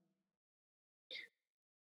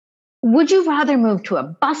 Would you rather move to a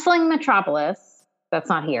bustling metropolis that's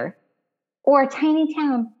not here or a tiny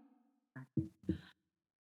town?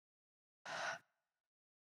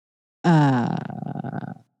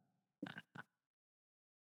 And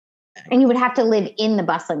you would have to live in the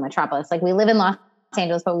bustling metropolis. Like we live in Los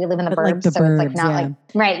Angeles, but we live in the burbs. Like the so burbs, it's like not like,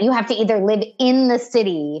 right. You have to either live in the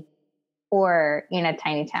city or in a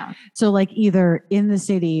tiny town. So like either in the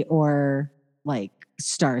city or like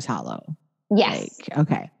Stars Hollow. Yes. Like,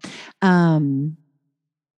 okay.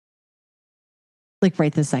 Like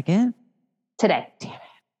right this second? Today. Damn it.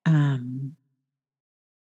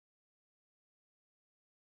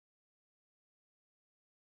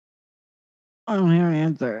 I don't have an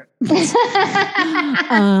answer.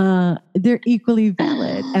 They're equally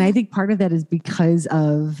valid. And I think part of that is because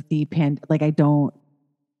of the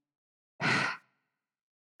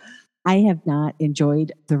I have not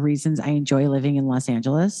enjoyed the reasons I enjoy living in Los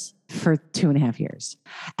Angeles for 2.5 years.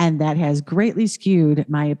 And that has greatly skewed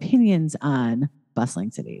my opinions on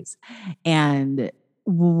bustling cities and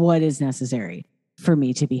what is necessary for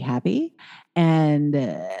me to be happy. And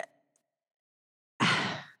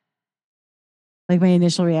like my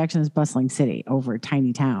initial reaction is bustling city over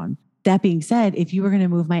tiny town. That being said, if you were going to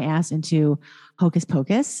move my ass into Hocus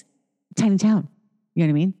Pocus, tiny town, you know what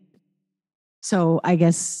I mean? So I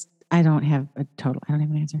guess I don't have an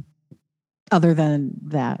answer other than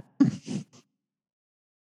that. What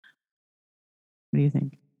do you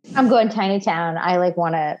think? I'm going tiny town. I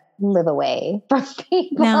want to live away from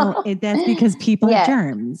people. Now that's because people have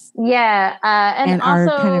germs. Yeah. And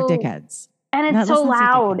also, are kind of dickheads. And it's so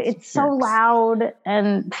loud. It's so loud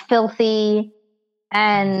and filthy.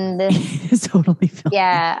 And it's totally filthy.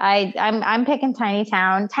 Yeah, I'm picking tiny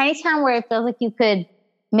town where it feels like you could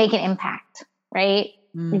make an impact, right?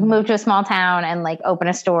 You can move to a small town and like open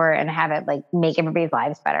a store and have it like make everybody's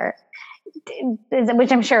lives better.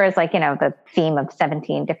 Which I'm sure is like, the theme of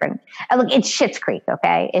 17 different. Look, it's Schitt's Creek,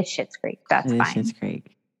 okay? It's Schitt's Creek. That's fine. Schitt's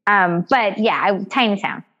Creek. But yeah, tiny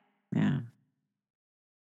town. Yeah.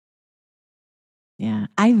 Yeah.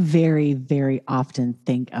 I very, very often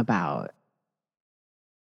think about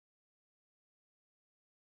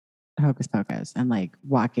Hocus Pocus and like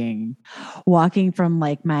walking from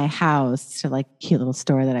like my house to like a cute little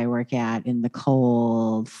store that I work at in the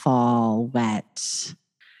cold fall, wet,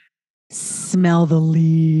 smell the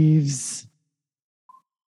leaves,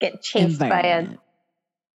 get chased by a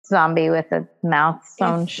zombie with a mouth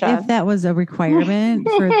sewn shut. If that was a requirement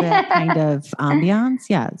for that kind of ambiance,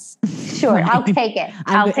 yes. Sure, right. I'll take it.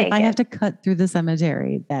 If I have to cut through the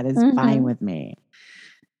cemetery, that is fine with me.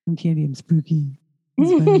 I'm Candy, I'm spooky.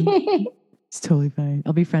 It's totally fine.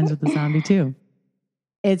 I'll be friends with the zombie too.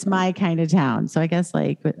 It's my kind of town. So I guess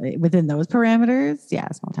like within those parameters, yeah,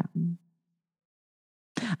 small town.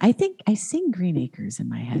 I think I sing Green Acres in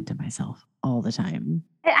my head to myself all the time.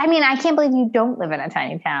 I mean, I can't believe you don't live in a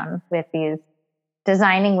tiny town with these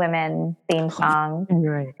Designing Women theme songs.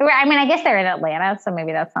 Right. I mean, I guess they're in Atlanta, so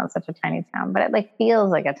maybe that's not such a tiny town, but it like feels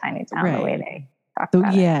like a tiny town the way they talk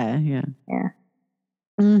about it. Yeah.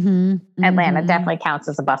 Atlanta definitely counts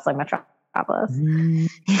as a bustling metropolis.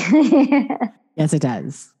 Yes, it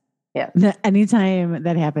does. Yeah. Anytime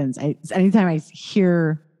that happens, anytime I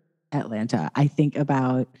hear Atlanta, I think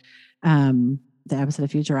about the episode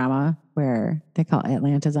of Futurama where they call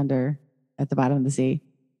Atlanta's at the bottom of the sea.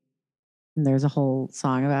 And there's a whole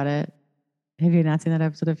song about it. Have you not seen that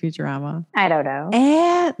episode of Futurama? I don't know.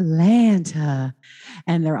 Atlanta.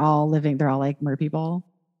 And they're all like mer people.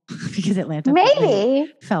 Because Atlanta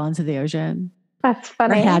maybe fell into the ocean. That's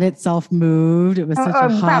funny. Or had itself moved. It was such a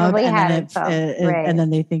hub. Probably had itself. Right. And then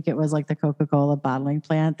they think it was like the Coca-Cola bottling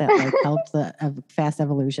plant that like helped the fast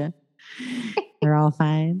evolution. They're all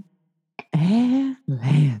fine.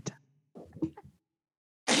 Atlanta.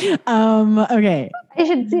 Okay. I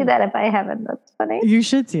should see that if I haven't. That's funny. You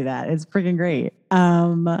should see that. It's freaking great.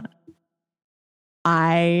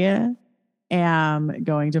 I am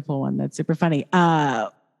going to pull one that's super funny.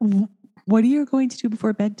 What are you going to do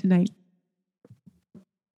before bed tonight?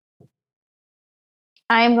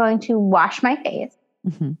 I am going to wash my face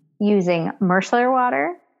using micellar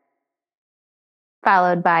water,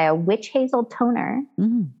 followed by a witch hazel toner,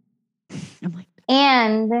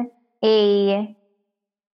 and a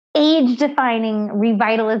age-defining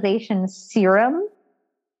revitalization serum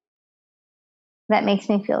that makes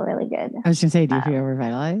me feel really good. I was going to say, do you feel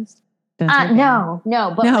revitalized? No.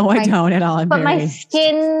 But no, I don't at all. But my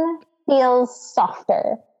skin feels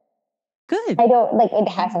softer. Good. I don't it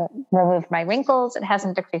hasn't removed my wrinkles. It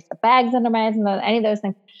hasn't decreased the bags under my eyes and any of those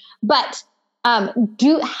things. But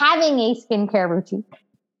having a skincare routine,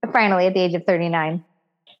 finally at the age of 39,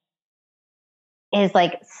 is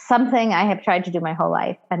like something I have tried to do my whole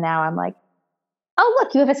life. And now I'm like, oh,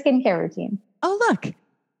 look, you have a skincare routine. Oh, look.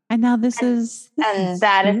 And now that is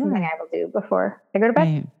something I will do before I go to bed.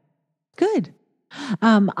 Right. Good.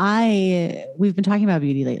 We've been talking about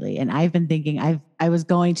beauty lately, and I've been thinking I was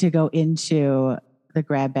going to go into the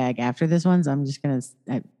grab bag after this one, so I'm just gonna.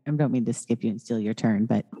 I don't mean to skip you and steal your turn,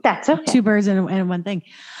 but that's okay. Two birds and one thing.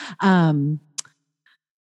 One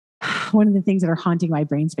of the things that are haunting my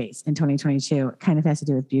brain space in 2022 kind of has to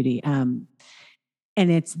do with beauty, and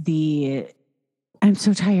it's I'm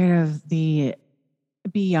so tired of the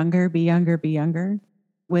be younger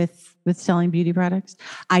with selling beauty products.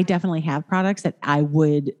 I definitely have products that I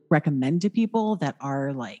would recommend to people that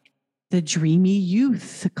are like the Dreamy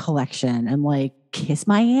Youth collection and like Kiss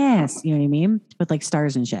My Ass, you know what I mean? With like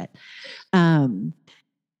stars and shit. And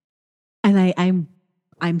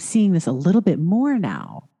I'm seeing this a little bit more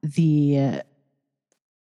now. The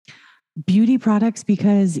beauty products,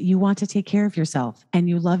 because you want to take care of yourself and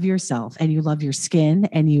you love yourself and you love your skin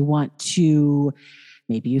and you want to.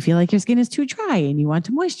 Maybe you feel like your skin is too dry and you want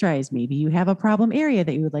to moisturize. Maybe you have a problem area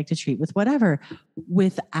that you would like to treat with whatever,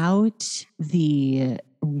 without the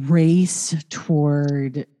race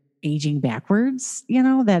toward aging backwards,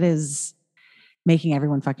 that is making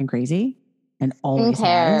everyone fucking crazy and always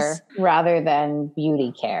has. Rather than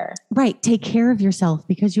beauty care. Right. Take care of yourself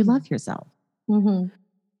because you love yourself. Mm-hmm.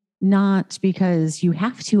 Not because you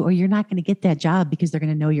have to, or you're not going to get that job because they're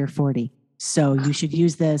going to know you're 40. So you should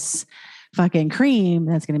use this fucking cream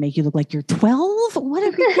that's going to make you look like you're 12. What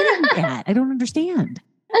are you getting at? I don't understand.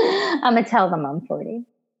 I'm going to tell them I'm 40.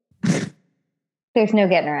 There's no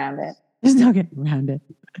getting around it. There's no getting around it.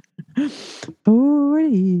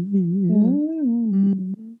 40.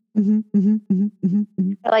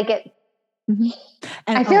 I like it.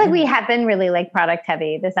 And I feel like we have been really like product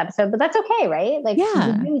heavy this episode, but that's okay, right? Like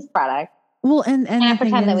Yeah. we use product. Well, and Can't the thing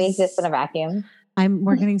pretend that we is, exist in a vacuum.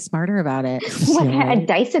 we're getting smarter about it. A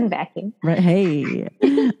Dyson vacuum. Right. Hey.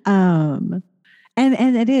 And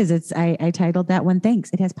it is. It's I titled that one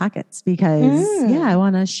Thanks. It has pockets because I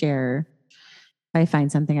want to share if I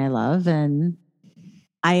find something I love, and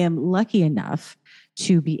I am lucky enough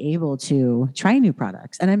to be able to try new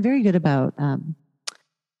products. And I'm very good about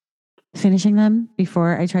finishing them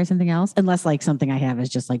before I try something else, unless like something I have is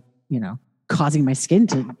just like, causing my skin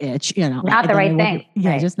to itch, Not the right thing. Yeah,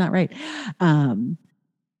 right. Just not right. And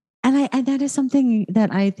that is something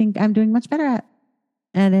that I think I'm doing much better at.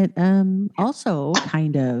 And it also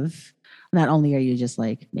kind of, not only are you just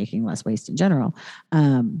like making less waste in general,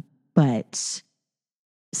 but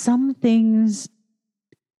some things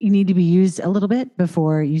you need to be used a little bit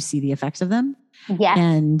before you see the effects of them. Yeah.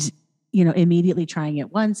 And, immediately trying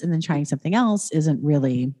it once and then trying something else isn't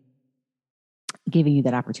really giving you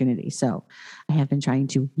that opportunity. So I have been trying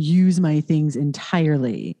to use my things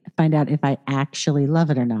entirely, find out if I actually love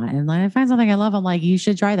it or not. And when I find something I love, I'm like, you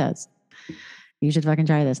should try this. You should fucking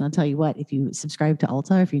try this. And I'll tell you what, if you subscribe to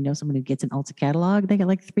Ulta, if you know someone who gets an Ulta catalog, they get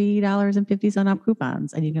like $3.50 off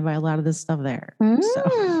coupons and you can buy a lot of this stuff there. So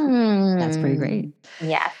that's pretty great.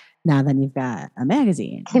 Yeah. Now then you've got a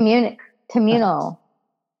magazine. Communal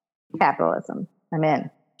capitalism. I'm in.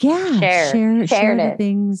 Yeah. Share the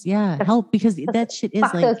things. Yeah. Help, because that shit is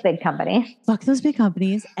fuck like. Those big companies. Fuck those big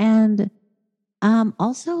companies. And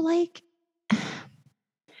also like,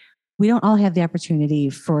 we don't all have the opportunity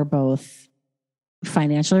for both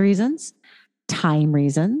financial reasons, time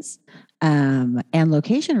reasons, and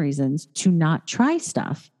location reasons to not try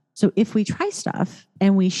stuff. So if we try stuff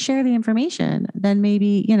and we share the information, then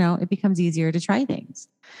maybe, it becomes easier to try things.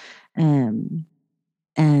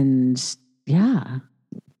 And yeah,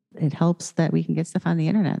 it helps that we can get stuff on the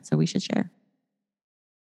internet. So we should share.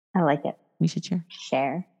 I like it. We should share.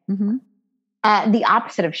 Share. Mm-hmm. The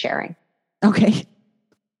opposite of sharing. Okay.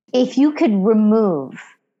 If you could remove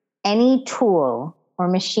any tool or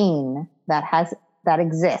machine that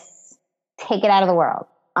exists, take it out of the world,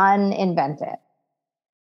 uninvent it,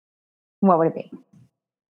 what would it be?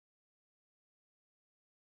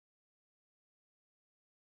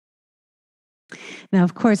 Now,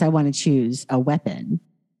 of course, I want to choose a weapon.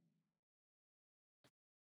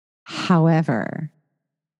 However,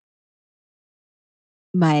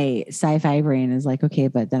 my sci-fi brain is like, okay,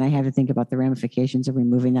 but then I have to think about the ramifications of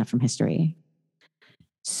removing that from history.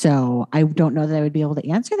 So I don't know that I would be able to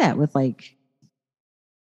answer that with like,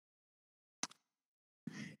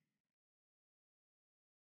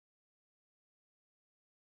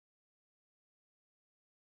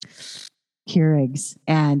 Keurigs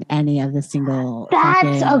and any of the single.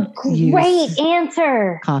 That's a great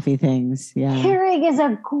answer. Coffee things. Yeah. Keurig is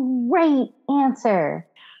a great answer.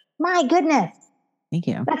 My goodness. Thank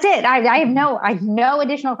you. That's it. I have no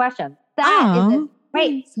additional questions. That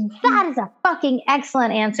is a fucking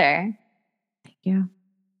excellent answer. Thank you.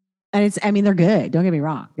 And they're good. Don't get me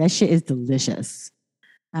wrong. That shit is delicious.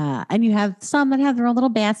 And you have some that have their own little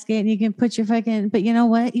basket and you can put your but you know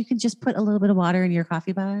what? You can just put a little bit of water in your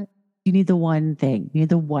coffee pot. You need the one thing. You need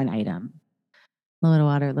the one item. A little bit of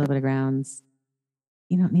water, a little bit of grounds.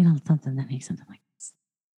 You don't need something that makes something like this.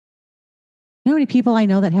 You know how many people I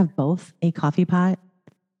know that have both a coffee pot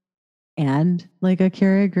and like a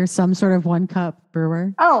Keurig or some sort of 1-cup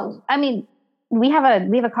brewer? Oh, we have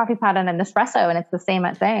a coffee pot and an espresso, and it's the same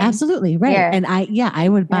thing. Absolutely, right. Yeah. And I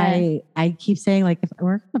would buy. Yeah. I keep saying like, if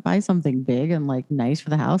we're going to buy something big and like nice for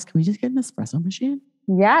the house, can we just get an espresso machine?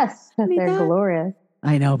 Yes, they're glorious.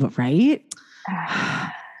 I know, but right?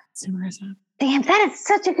 Damn, that is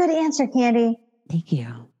such a good answer, Candy. Thank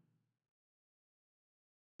you.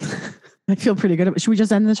 I feel pretty good. Should we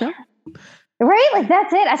just end the show? Right? Like,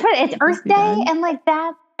 that's it. I suppose it's Earth Day and like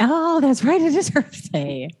that. Oh, that's right. It is Earth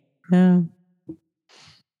Day. Yeah.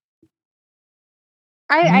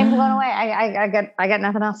 I'm blown away. I got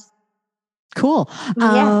nothing else. Cool.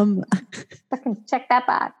 Fucking check that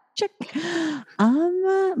box. Check.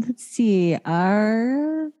 Let's see.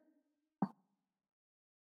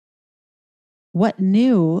 What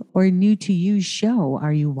new or new to you show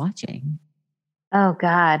are you watching? Oh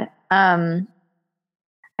God. I'm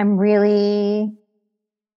really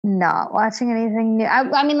not watching anything new.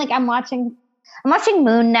 I'm watching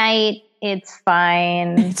Moon Knight. It's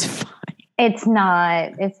fine. It's fine. It's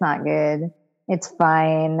not good. It's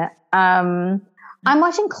fine. I'm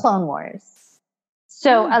watching Clone Wars.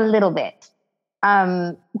 So a little bit.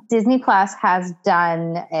 Disney Plus has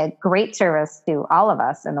done a great service to all of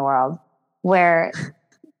us in the world where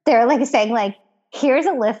they're like saying like, here's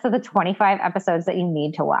a list of the 25 episodes that you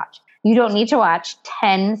need to watch. You don't need to watch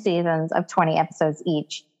 10 seasons of 20 episodes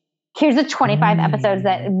each. Here's the 25 episodes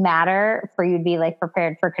that matter for you to be like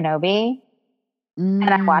prepared for Kenobi. And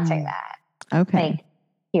I'm watching that. Okay. Like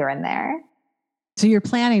here and there. So you're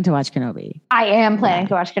planning to watch Kenobi? I am planning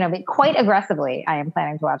to watch Kenobi quite aggressively. I am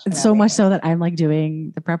planning to watch Kenobi. So much so that I'm like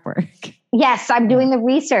doing the prep work. Yes, I'm doing the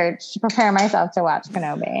research to prepare myself to watch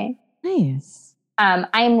Kenobi. Nice. I'm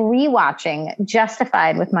rewatching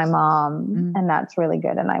Justified with my mom, and that's really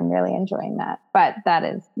good, and I'm really enjoying that. But that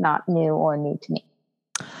is not new or new to me.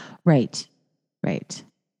 Right. Right.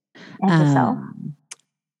 And yourself?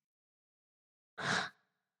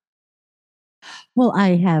 Well,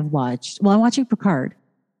 I'm watching Picard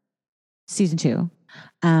season 2.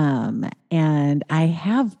 And I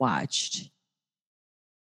have watched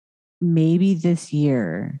maybe this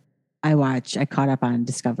year I caught up on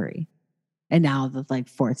Discovery. And now the like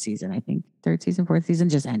 4th season, I think 3rd season, 4th season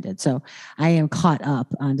just ended. So I am caught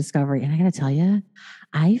up on Discovery. And I gotta tell you,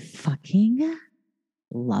 I fucking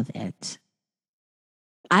love it.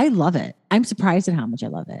 I love it. I'm surprised at how much I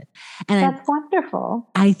love it. And that's wonderful.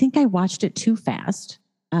 I think I watched it too fast,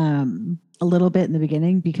 a little bit in the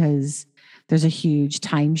beginning because there's a huge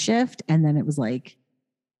time shift. And then it was like,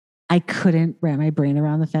 I couldn't wrap my brain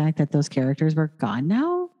around the fact that those characters were gone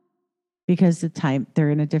now because they're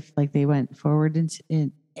in a different, like they went forward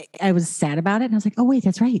and I was sad about it. And I was like, oh wait,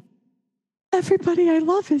 that's right. Everybody I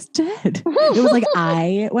love is dead. It was like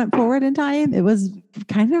I went forward in time. It was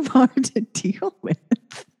kind of hard to deal with.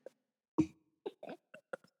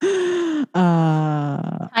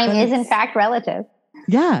 Time is in fact relative.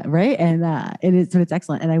 Yeah, right. And it is, but it's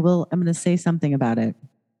excellent. And I'm going to say something about it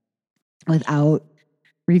without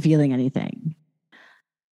revealing anything.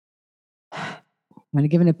 I'm going to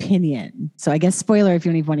give an opinion. So I guess spoiler if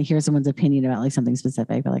you don't even want to hear someone's opinion about like something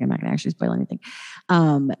specific, but like I'm not going to actually spoil anything.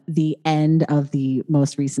 The end of the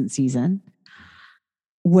most recent season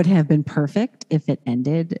would have been perfect if it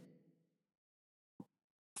ended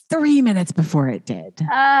 3 minutes before it did.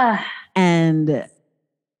 And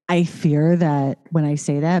I fear that when I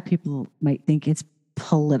say that, people might think it's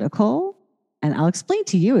political. And I'll explain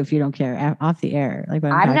to you if you don't care off the air. Like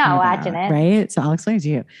what I'm not watching it. Right? So I'll explain it to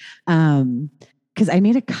you. Because I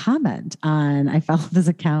made a comment I follow this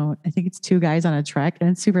account. I think it's 2 guys on a trek and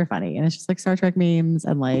it's super funny. And it's just like Star Trek memes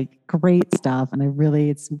and like great stuff. And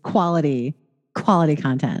it's quality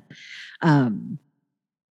content. And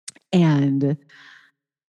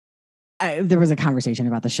there was a conversation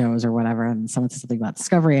about the shows or whatever. And someone said something about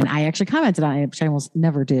Discovery. And I actually commented on it, which I almost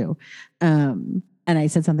never do. And I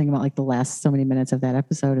said something about like the last so many minutes of that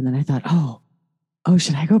episode. And then I thought, oh,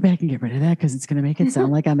 should I go back and get rid of that? Because it's going to make it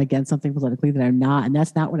sound like I'm against something politically that I'm not. And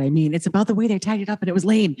that's not what I mean. It's about the way they tied it up and it was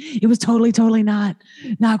lame. It was totally, totally not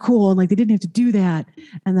cool. And like, they didn't have to do that.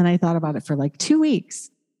 And then I thought about it for like 2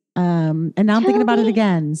 weeks. And now I'm thinking about it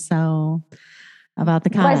again. So about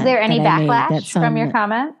the comment. Was there any backlash from your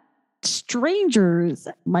comment? Strangers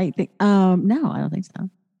might think, no, I don't think so.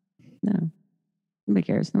 No. Nobody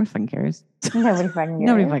cares. Nobody fucking cares. Nobody fucking cares.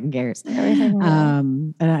 Nobody fucking cares.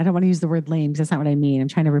 And I don't want to use the word lame because that's not what I mean. I'm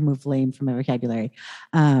trying to remove lame from my vocabulary.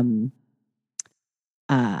 Well,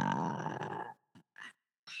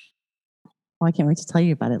 I can't wait to tell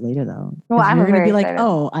you about it later, though. Well, I'm going to be like, excited.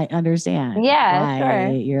 oh, I understand. Yeah, why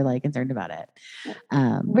sure. You're like concerned about it.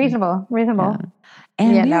 Reasonable. Yeah.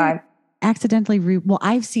 And accidentally,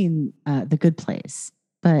 I've seen The Good Place,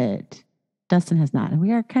 but Dustin has not. And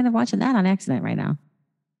we are kind of watching that on accident right now.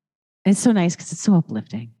 And it's so nice because it's so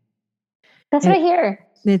uplifting. That's what I hear.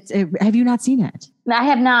 Have you not seen it? I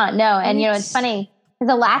have not. No. And it's funny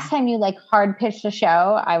because the last time you like hard pitched a show,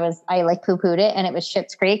 I like poo-pooed it and it was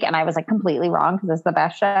Schitt's Creek and I was like completely wrong because it's the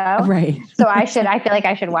best show. Right. So I feel like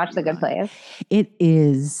I should watch The Good Place. It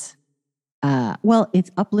is,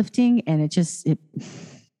 it's uplifting and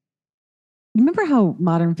remember how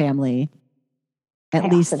Modern Family, at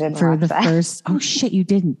least for the first, oh shit, you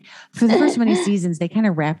didn't. For the first many seasons, they kind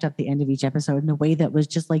of wrapped up the end of each episode in a way that was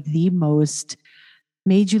just like the most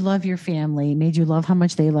made you love your family, made you love how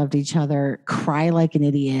much they loved each other, cry like an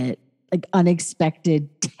idiot, like unexpected,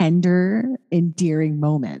 tender, endearing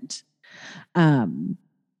moment. And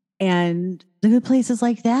The Good Place is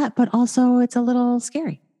like that, but also it's a little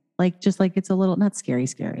scary. It's a little, not scary.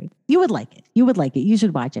 You would like it. You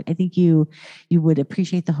should watch it. I think you would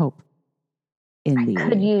appreciate the hope.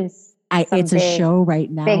 It's a show right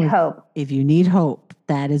now. Big hope. If you need hope,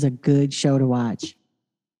 that is a good show to watch.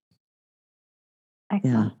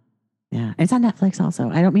 Excellent. Yeah. It's on Netflix also.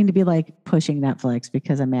 I don't mean to be like pushing Netflix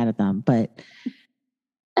because I'm mad at them, but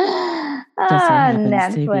just so happens to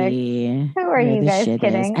Netflix. be Who are where you the guys shit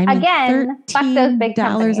kidding? is. I mean, Again, fuck those big $13 a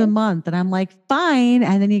companies. month. And I'm like, fine.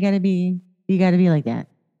 And then you gotta be like that.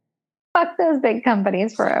 Fuck those big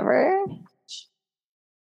companies forever.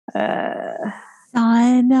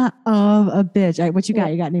 Son of a bitch. All right, what you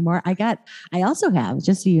got? You got any more? I also have,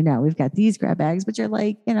 just so you know, we've got these grab bags, which are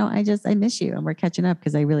like, I miss you and we're catching up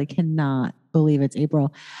because I really cannot believe it's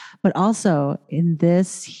April. But also in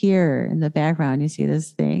this here in the background, you see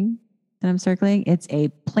this thing that I'm circling? It's a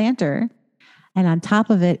planter. And on top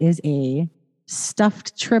of it is a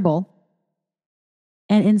stuffed tribble.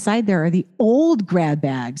 And inside there are the old grab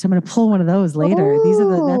bags. I'm going to pull one of those later. Ooh. These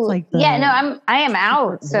are that's like the. Yeah, no, I am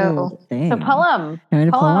out. So pull them. You want me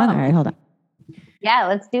to pull one? All right, hold on. Yeah,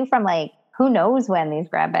 let's do from like, who knows when these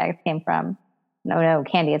grab bags came from. No,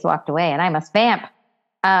 Candy has walked away and I must vamp.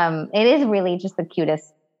 It is really just the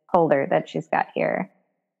cutest holder that she's got here.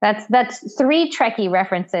 That's 3 Trekkie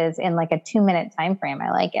references in like a 2-minute time frame.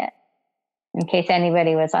 I like it. In case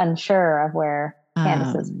anybody was unsure of where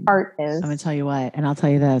Candace's heart is. I'm going to tell you what, and I'll tell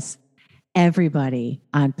you this. Everybody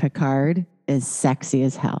on Picard is sexy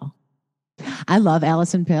as hell. I love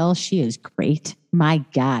Allison Pill. She is great. My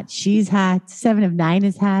God, she's hot. 7 of 9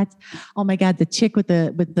 is hot. Oh my God, the chick with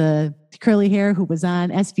the curly hair who was on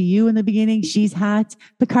SVU in the beginning, she's hot.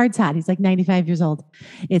 Picard's hot. He's like 95 years old.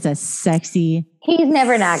 It's a sexy. He's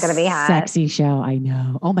never not going to be hot. Sexy show. I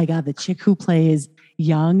know. Oh my God, the chick who plays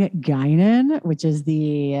young Guinan, which is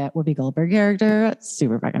the Whoopi Goldberg character,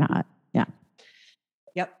 super fucking hot. Yeah.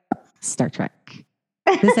 Yep. Star Trek.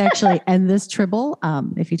 This actually, and this tribble,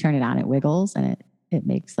 if you turn it on, it wiggles and it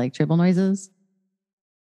makes like tribble noises.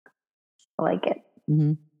 I like it.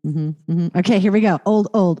 Mm-hmm, mm-hmm, mm-hmm. Okay, here we go.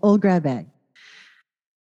 Old grab bag.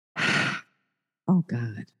 Oh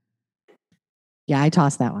God. Yeah, I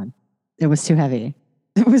tossed that one. It was too heavy.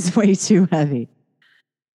 It was way too heavy.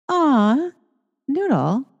 Aw,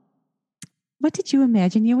 Noodle. What did you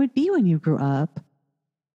imagine you would be when you grew up?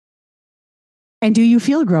 And do you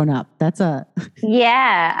feel grown up?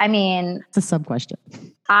 Yeah, I mean, it's a sub question.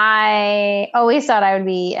 I always thought I would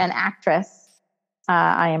be an actress.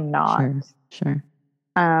 I am not. Sure.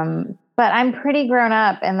 But I'm pretty grown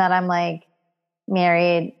up in that I'm like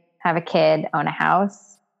married, have a kid, own a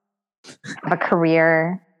house, have a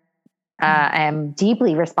career. I am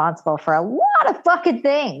deeply responsible for a lot of fucking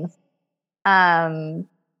things. Yeah,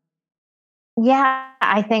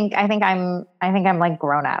 I think I'm like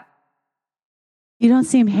grown up. You don't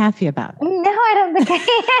seem happy about it. No, I don't think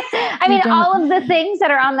I mean, all of the things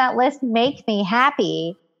that are on that list make me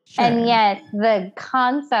happy. Sure. And yet the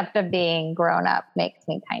concept of being grown up makes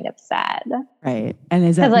me kind of sad. Right. And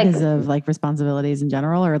is that because of like responsibilities in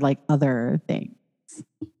general or like other things?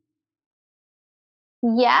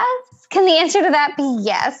 Yes. Can the answer to that be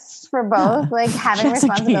yes for both? Yeah. Like having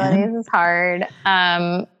responsibilities is hard.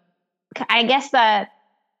 I guess that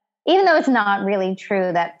even though it's not really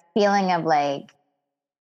true, that feeling of like,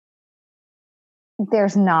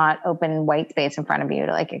 there's not open white space in front of you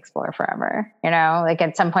to like explore forever. Like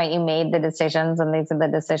at some point you made the decisions and these are the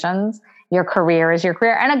decisions. Your career is your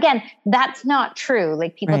career. And again, that's not true.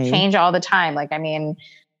 Like people change all the time. Like, I mean,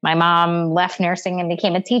 my mom left nursing and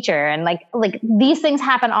became a teacher and like these things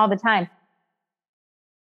happen all the time.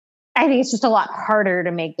 I think it's just a lot harder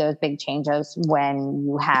to make those big changes when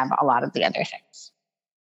you have a lot of the other things.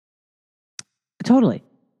 Totally.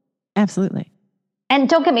 Absolutely. And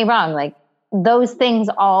don't get me wrong, like, those things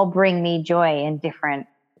all bring me joy in different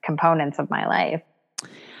components of my life.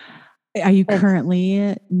 Are you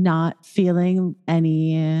currently not feeling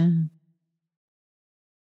any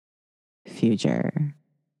future?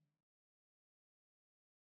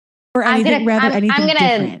 Or anything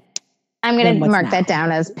different? I'm going to mark that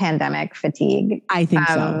down as pandemic fatigue. I think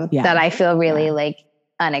so. Yeah. That I feel really like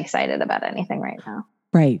unexcited about anything right now.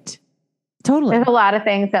 Right. Totally. There's a lot of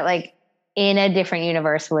things that like in a different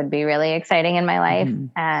universe would be really exciting in my life. Mm-hmm.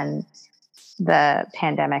 And the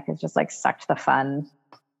pandemic has just like sucked the fun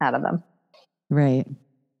out of them. Right.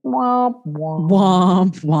 Womp, womp.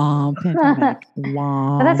 Womp, womp. Pandemic.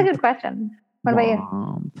 Womp. But that's a good question. What about you?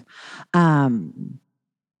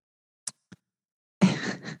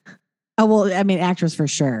 Oh, well, I mean, actress for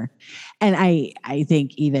sure. And I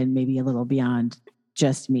think even maybe a little beyond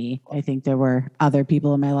just me. I think there were other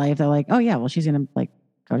people in my life that were like, oh yeah, well, she's going to like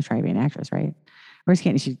go to try to be an actress, right? Where's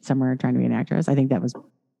Candy? She's somewhere trying to be an actress. I think that was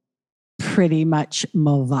pretty much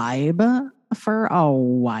my vibe for a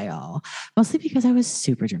while, mostly because I was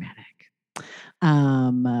super dramatic.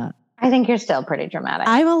 I I think you're still pretty dramatic.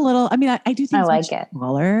 I'm a little, I mean, I do things like much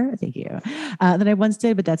smaller, thank you, than I once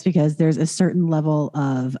did, but that's because there's a certain level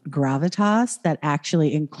of gravitas that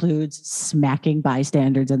actually includes smacking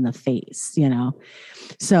bystanders in the face, you know?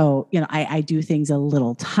 So, you know, I do things a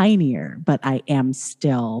little tinier, but I am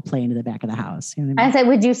still playing to the back of the house. You know what I mean? I say,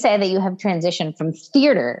 would you say that you have transitioned from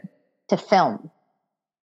theater to film?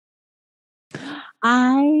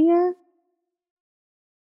 I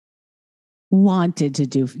wanted to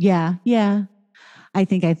do, yeah. I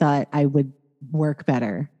think I thought I would work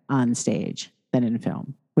better on stage than in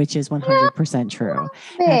film, which is 100% true.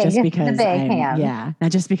 Not just because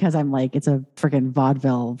not just because I'm like, it's a freaking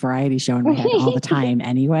vaudeville variety show in my head all the time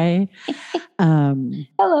anyway.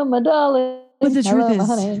 Hello, my darling. But the truth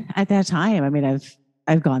is, at that time, I mean,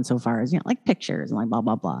 I've gone so far as, you know, like pictures and like blah,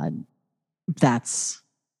 blah, blah. And that's,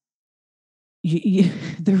 the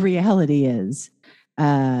reality is,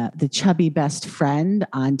 the chubby best friend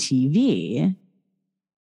on TV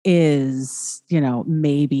is, you know,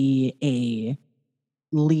 maybe a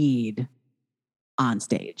lead on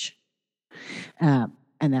stage. And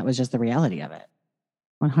that was just the reality of it.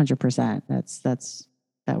 100%.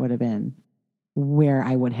 That would have been where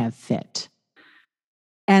I would have fit.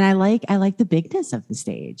 And I like the bigness of the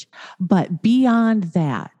stage. But beyond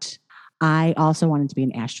that, I also wanted to be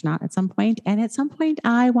an astronaut at some point. And at some point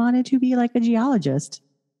I wanted to be like a geologist.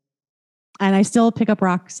 And I still pick up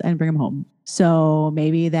rocks and bring them home. So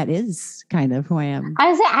maybe that is kind of who I am.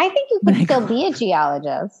 I think you could still be a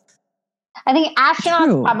geologist. I think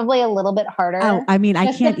astronaut's probably a little bit harder. Oh, I mean,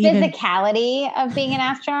 I can't even... the physicality of being an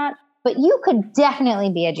astronaut, but you could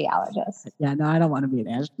definitely be a geologist. Yeah, no, I don't want to be an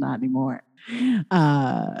astronaut anymore.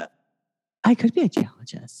 I could be a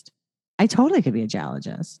geologist. I totally could be a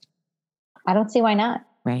geologist. I don't see why not.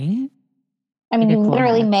 Right? I mean, you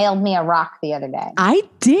literally mailed me a rock the other day. I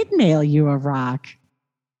did mail you a rock.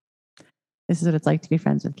 This is what it's like to be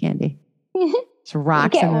friends with Candy. It's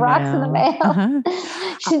rocks in the mail. Uh-huh.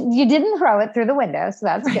 You didn't throw it through the window, so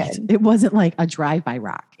that's good. It wasn't like a drive-by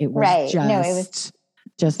rock. It was it was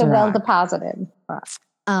just a well deposited rock.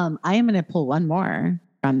 I am going to pull one more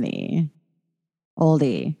from the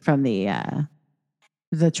oldie, from the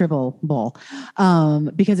Tribble Bowl,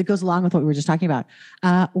 because it goes along with what we were just talking about.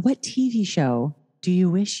 What TV show do you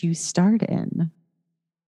wish you starred in?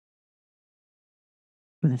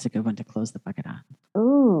 Ooh, that's a good one to close the bucket on.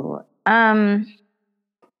 Ooh.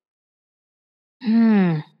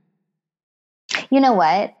 You know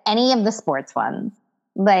what? Any of the sports ones,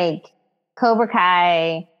 like Cobra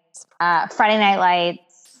Kai, Friday Night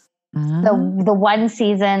Lights, the one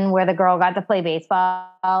season where the girl got to play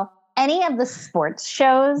baseball. Any of the sports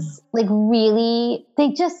shows, like really,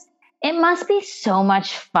 it must be so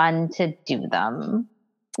much fun to do them.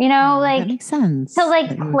 You know, like that makes sense. To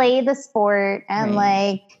like play the sport and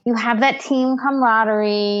like you have that team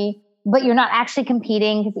camaraderie, but you're not actually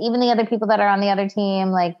competing because even the other people that are on the other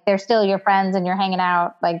team, like they're still your friends and you're hanging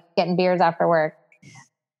out, like getting beers after work.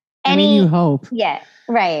 I mean, you hope. Yeah,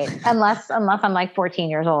 right. Unless I'm like 14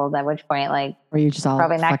 years old, at which point, like, or you just all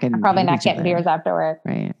probably not getting beers after work.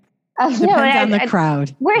 Right. Depends on the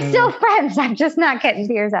crowd. We're still friends. I'm just not getting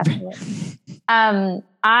beers after work. And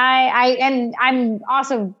I'm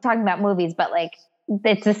also talking about movies, but like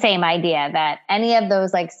it's the same idea that any of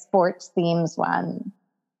those like sports themes one,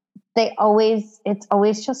 it's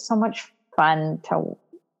always just so much fun to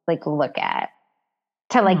like look at,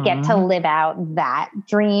 to like get to live out that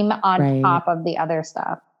dream on top of the other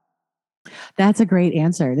stuff. That's a great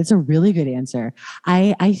answer. That's a really good answer.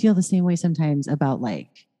 I feel the same way sometimes about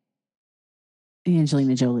like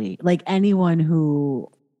Angelina Jolie, like anyone who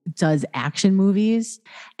does action movies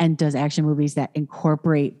and does action movies that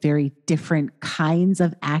incorporate very different kinds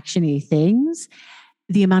of action-y things,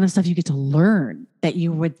 the amount of stuff you get to learn that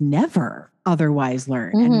you would never otherwise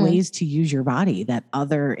learn, and ways to use your body that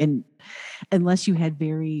unless you had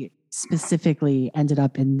very specifically ended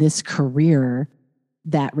up in this career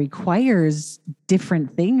that requires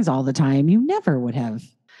different things all the time, you never would have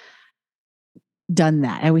done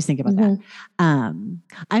that. I always think about that. I'm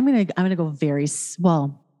gonna go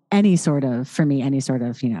any sort of,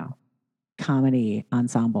 you know, comedy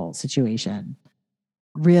ensemble situation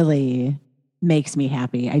really makes me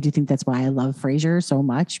happy. I do think that's why I love Frasier so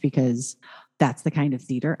much, because that's the kind of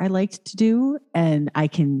theater I liked to do. And I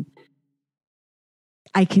can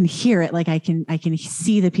hear it. Like I can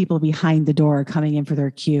see the people behind the door coming in for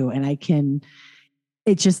their cue. And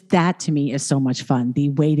it's just, that to me is so much fun. The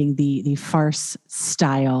waiting, the farce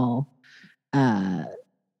style,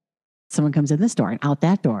 someone comes in this door and out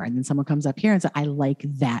that door, and then someone comes up here, and so I like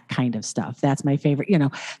that kind of stuff. That's my favorite.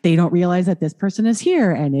 They don't realize that this person is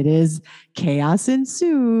here, and it is chaos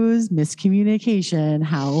ensues, miscommunication.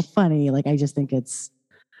 How funny. Like, I just think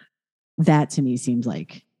that to me seems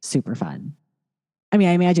like super fun. I mean,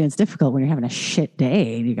 I imagine it's difficult when you're having a shit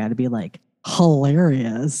day and you got to be like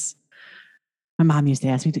hilarious. My mom used to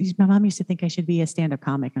ask me, my mom used to think I should be a stand-up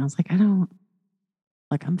comic. And I was like,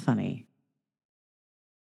 I'm funny.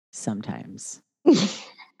 Sometimes.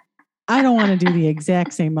 I don't want to do the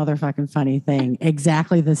exact same motherfucking funny thing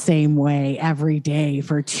exactly the same way every day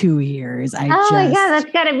for 2 years. My God,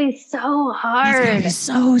 that's got to be so hard. It's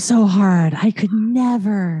gotta be so hard. I could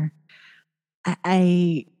never.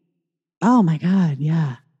 Oh my God,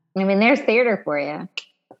 yeah. I mean, there's theater for you.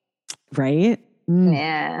 Right?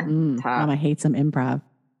 Yeah. Mama hates some improv.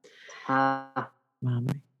 Mama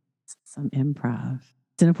hates some improv.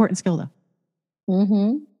 It's an important skill though.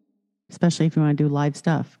 Mm-hmm. Especially if you want to do live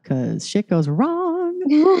stuff, because shit goes wrong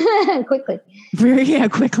quickly.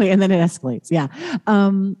 Quickly, and then it escalates. Yeah.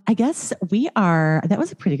 I guess that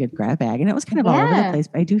was a pretty good grab bag, and it was kind of all over the place,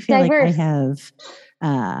 but I do feel like I have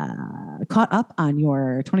caught up on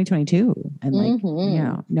your 2022 and like,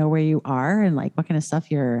 know where you are and like what kind of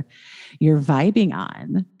stuff you're vibing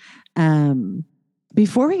on.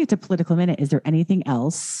 Before we get to Political Minute, is there anything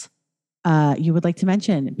else you would like to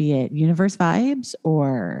mention, be it universe vibes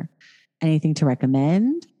or anything to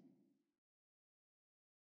recommend?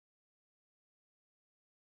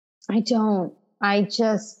 I'm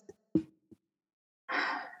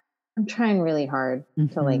trying really hard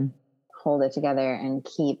to like hold it together and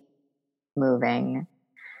keep moving.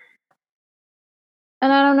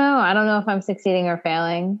 And I don't know if I'm succeeding or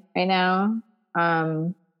failing right now.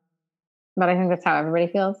 But I think that's how everybody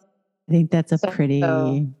feels. I think that's a pretty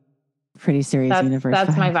serious universe.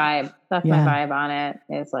 That's my vibe. That's my vibe on it.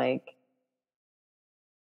 Is like,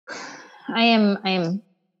 I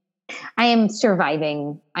am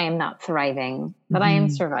surviving. I am not thriving, but I am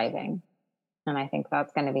surviving. And I think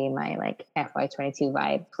that's going to be my like FY22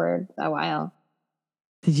 vibe for a while.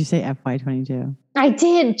 Did you say FY22? I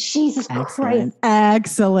did. Jesus Christ.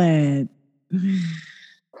 Excellent.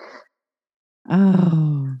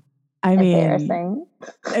 Oh, I mean, embarrassing.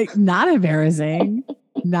 Not embarrassing.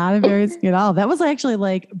 Not embarrassing at all. That was actually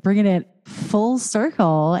like bringing it full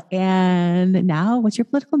circle. And now what's your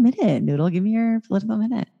political minute? Noodle, give me your political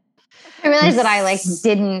minute. I realized that I like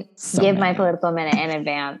didn't give my political minute in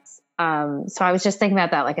advance. So I was just thinking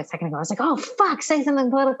about that like a second ago. I was like, oh, fuck, say something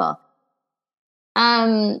political.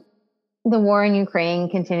 The war in Ukraine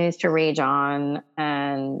continues to rage on.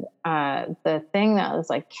 And the thing that was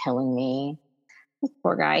like killing me, this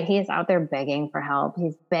poor guy, he is out there begging for help.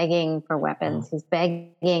 He's begging for weapons. He's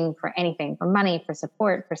begging for anything, for money, for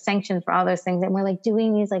support, for sanctions, for all those things. And we're like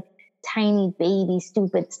doing these like tiny baby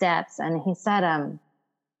stupid steps. And he said,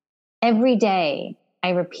 every day I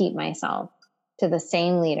repeat myself to the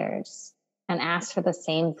same leaders and ask for the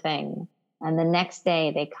same thing. And the next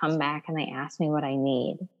day they come back and they ask me what I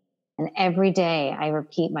need. And every day I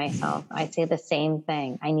repeat myself. I say the same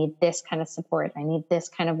thing. I need this kind of support. I need this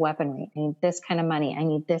kind of weaponry. I need this kind of money. I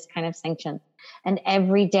need this kind of sanctions. And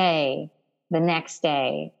every day, the next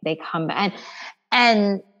day, they come back.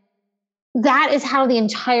 And that is how the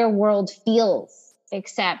entire world feels,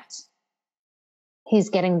 except he's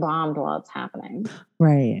getting bombed while it's happening.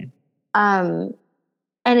 Right. And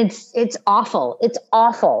it's awful. It's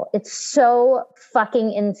awful. It's so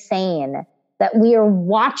fucking insane that we are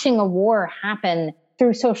watching a war happen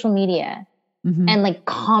through social media and like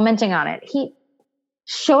commenting on it. He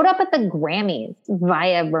showed up at the Grammys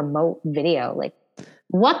via remote video. Like,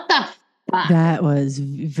 what the fuck? That was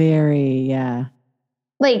very,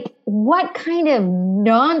 like, what kind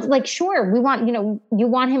of like, sure, we want, you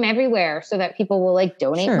want him everywhere so that people will like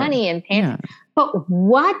donate money and pay. But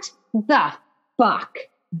what the fuck?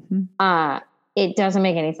 It doesn't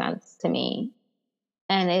make any sense to me.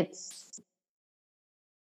 And it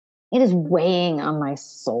is weighing on my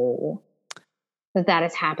soul that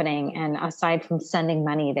is happening. And aside from sending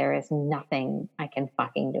money, there is nothing I can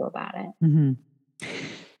fucking do about it.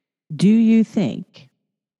 Do you think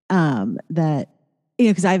that,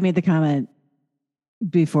 because I've made the comment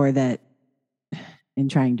before that in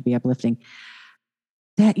trying to be uplifting,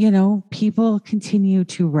 that, people continue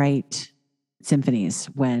to write symphonies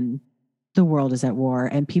when the world is at war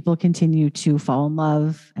and people continue to fall in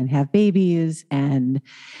love and have babies and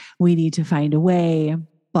we need to find a way,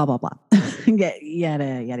 blah, blah, blah.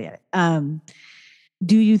 Yada, yada, yada.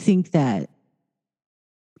 Do you think that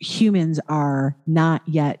humans are not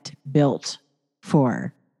yet built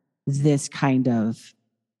for this kind of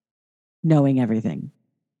knowing everything?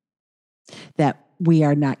 that we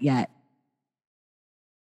are not yet.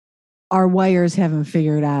 Our wires haven't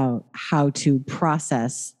figured out how to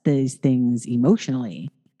process these things emotionally,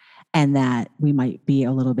 and that we might be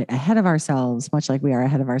a little bit ahead of ourselves, much like we are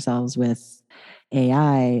ahead of ourselves with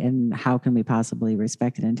AI. And how can we possibly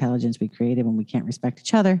respect an intelligence we created when we can't respect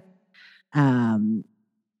each other?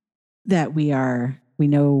 That we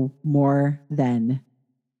know more than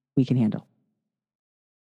we can handle.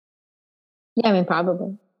 Yeah, I mean,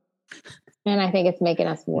 probably. And I think it's making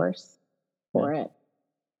us worse for it.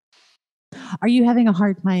 Are you having a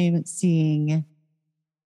hard time seeing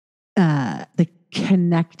the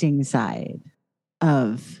connecting side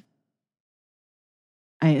of,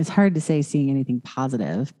 it's hard to say seeing anything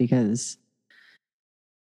positive, because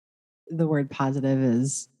the word positive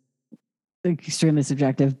is extremely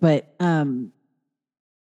subjective, but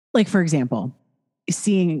like, for example,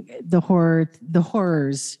 seeing the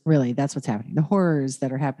horrors, really, that's what's happening. The horrors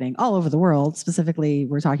that are happening all over the world, specifically,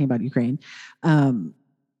 we're talking about Ukraine.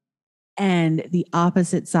 And the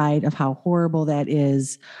opposite side of how horrible that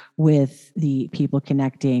is, with the people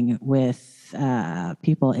connecting with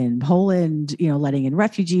people in Poland, letting in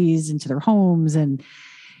refugees into their homes. And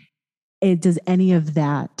does any of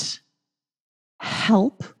that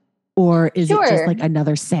help? Or is it just like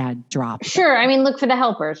another sad drop? Sure. I mean, look for the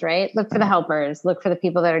helpers, right? Look for the helpers. Look for the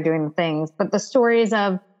people that are doing the things. But the stories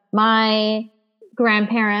of my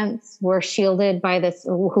grandparents were shielded by this,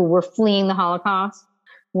 who were fleeing the Holocaust,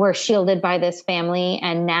 were shielded by this family.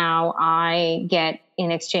 And now I get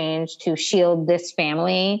in exchange to shield this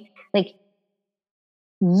family. Like,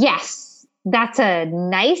 yes, that's a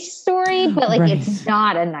nice story, but like, right. It's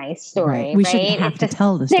not a nice story. Right. We shouldn't have to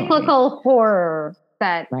tell the story. Cyclical horror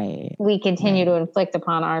that we continue to inflict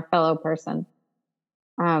upon our fellow person.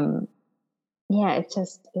 Yeah,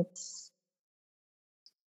 it's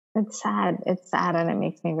sad. It's sad, and it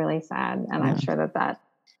makes me really sad. And I'm sure that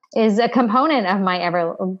is a component of my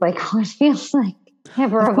what feels like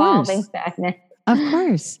ever evolving sadness. Of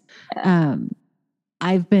course. Yeah.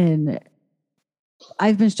 I've been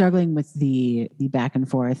struggling with the back and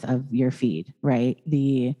forth of your feed, right?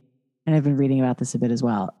 And I've been reading about this a bit as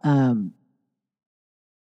well.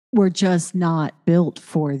 We're just not built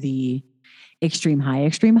for the extreme high,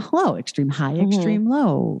 extreme low, extreme high, extreme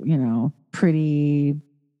low, pretty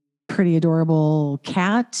adorable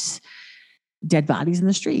cats, dead bodies in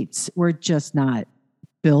the streets. We're just not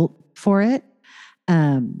built for it.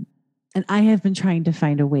 And I have been trying to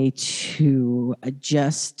find a way to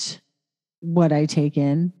adjust what I take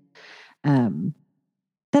in, that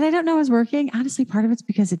I don't know is working. Honestly, part of it's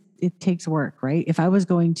because it takes work, right? If I was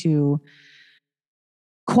going to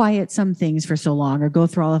quiet some things for so long, or go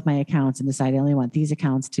through all of my accounts and decide I only want these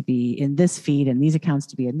accounts to be in this feed and these accounts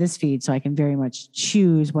to be in this feed, so I can very much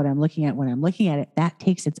choose what I'm looking at when I'm looking at it, that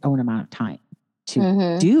takes its own amount of time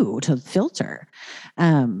to filter.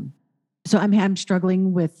 So I'm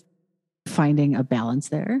struggling with finding a balance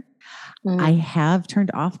there. I have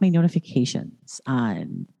turned off my notifications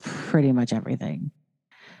on pretty much everything.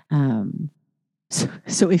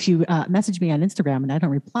 So if you message me on Instagram and I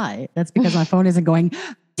don't reply, that's because my phone isn't going,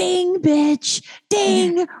 ding, bitch,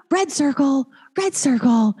 ding, red circle, ding,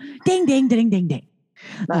 ding, ding, ding, ding.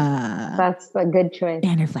 That's a good choice.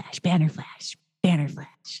 Banner flash.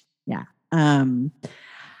 Yeah.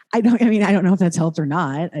 I don't know if that's helped or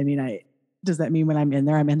not. Does that mean when I'm in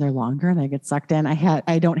there longer and I get sucked in?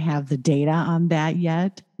 I don't have the data on that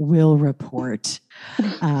yet. Will report.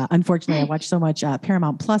 Unfortunately, I watch so much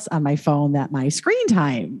Paramount Plus on my phone that my screen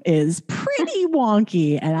time is pretty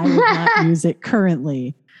wonky, and I would not use it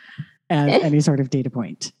currently as any sort of data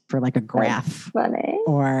point for like a graph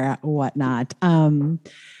or whatnot.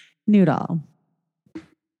 Noodle.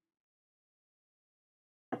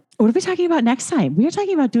 What are we talking about next time? We are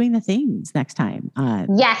talking about doing the things next time on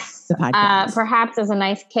the podcast. Perhaps as a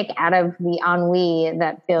nice kick out of the ennui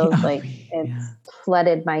that feels like it's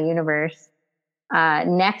flooded my universe.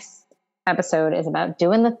 Next episode is about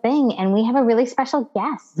doing the thing, and we have a really special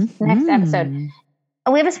guest next episode.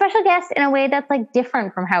 We have a special guest in a way that's like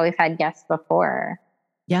different from how we've had guests before.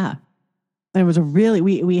 Yeah. It was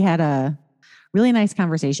we had a really nice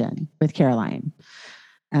conversation with Caroline.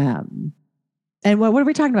 And what are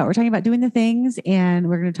we talking about? We're talking about doing the things, and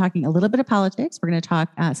we're going to be talking a little bit of politics. We're going to talk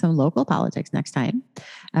some local politics next time,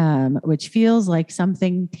 which feels like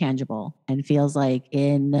something tangible and feels like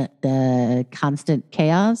in the constant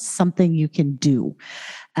chaos, something you can do.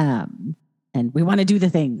 And we want to do the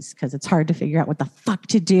things because it's hard to figure out what the fuck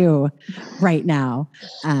to do right now.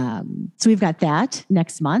 So we've got that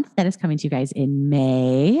next month. That is coming to you guys in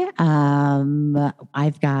May.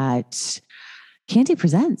 I've got... Candy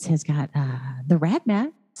Presents has got the Rad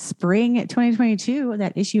Mats spring 2022.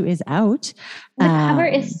 That issue is out. The cover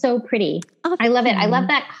is so pretty. Oh, I love it. I love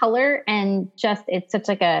that color, and just it's such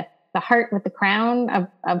like the heart with the crown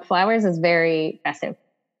of flowers is very festive.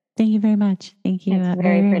 Thank you very much. Thank you. It's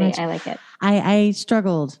very pretty. Much. I like it. I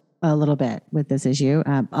struggled a little bit with this issue,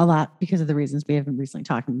 a lot because of the reasons we have been recently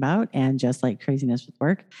talking about, and just like craziness with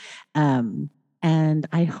work. And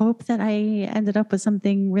I hope that I ended up with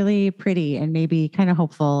something really pretty and maybe kind of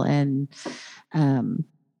hopeful and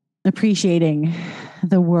appreciating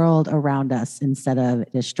the world around us instead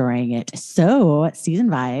of destroying it. So season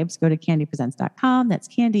vibes, go to candypresents.com. That's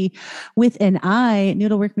Candy with an I.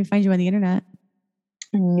 Noodle, where can we find you on the internet?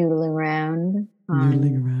 Noodling around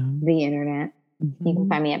on the internet. Mm-hmm. You can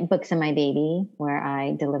find me at Books and My Baby, where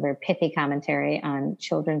I deliver pithy commentary on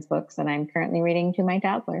children's books that I'm currently reading to my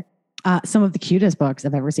toddler. Some of the cutest books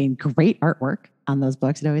I've ever seen. Great artwork on those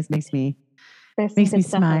books. It always makes me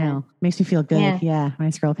smile, makes me feel good. Yeah, when I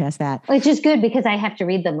scroll past that. Which is good because I have to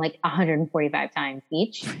read them like 145 times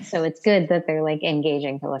each. So it's good that they're like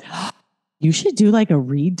engaging to look at. You should do like a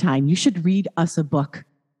read time. You should read us a book.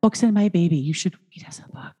 Books and My Baby. You should read us a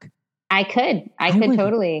book. I could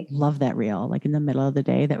totally love that reel, like in the middle of the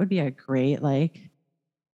day. That would be a great like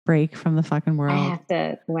break from the fucking world. I have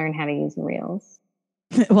to learn how to use reels.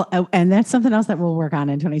 Well, and that's something else that we'll work on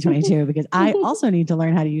in 2022 because I also need to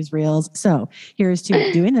learn how to use reels. So here's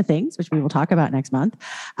to doing the things, which we will talk about next month,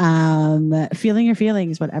 feeling your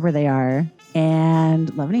feelings, whatever they are,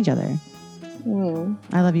 and loving each other.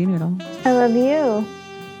 I love you, Noodle. I love you.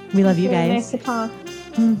 We love you guys. Nice to talk.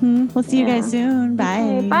 Mm-hmm. We'll see you guys soon. Bye.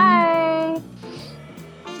 Okay, bye.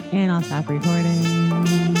 And I'll stop recording.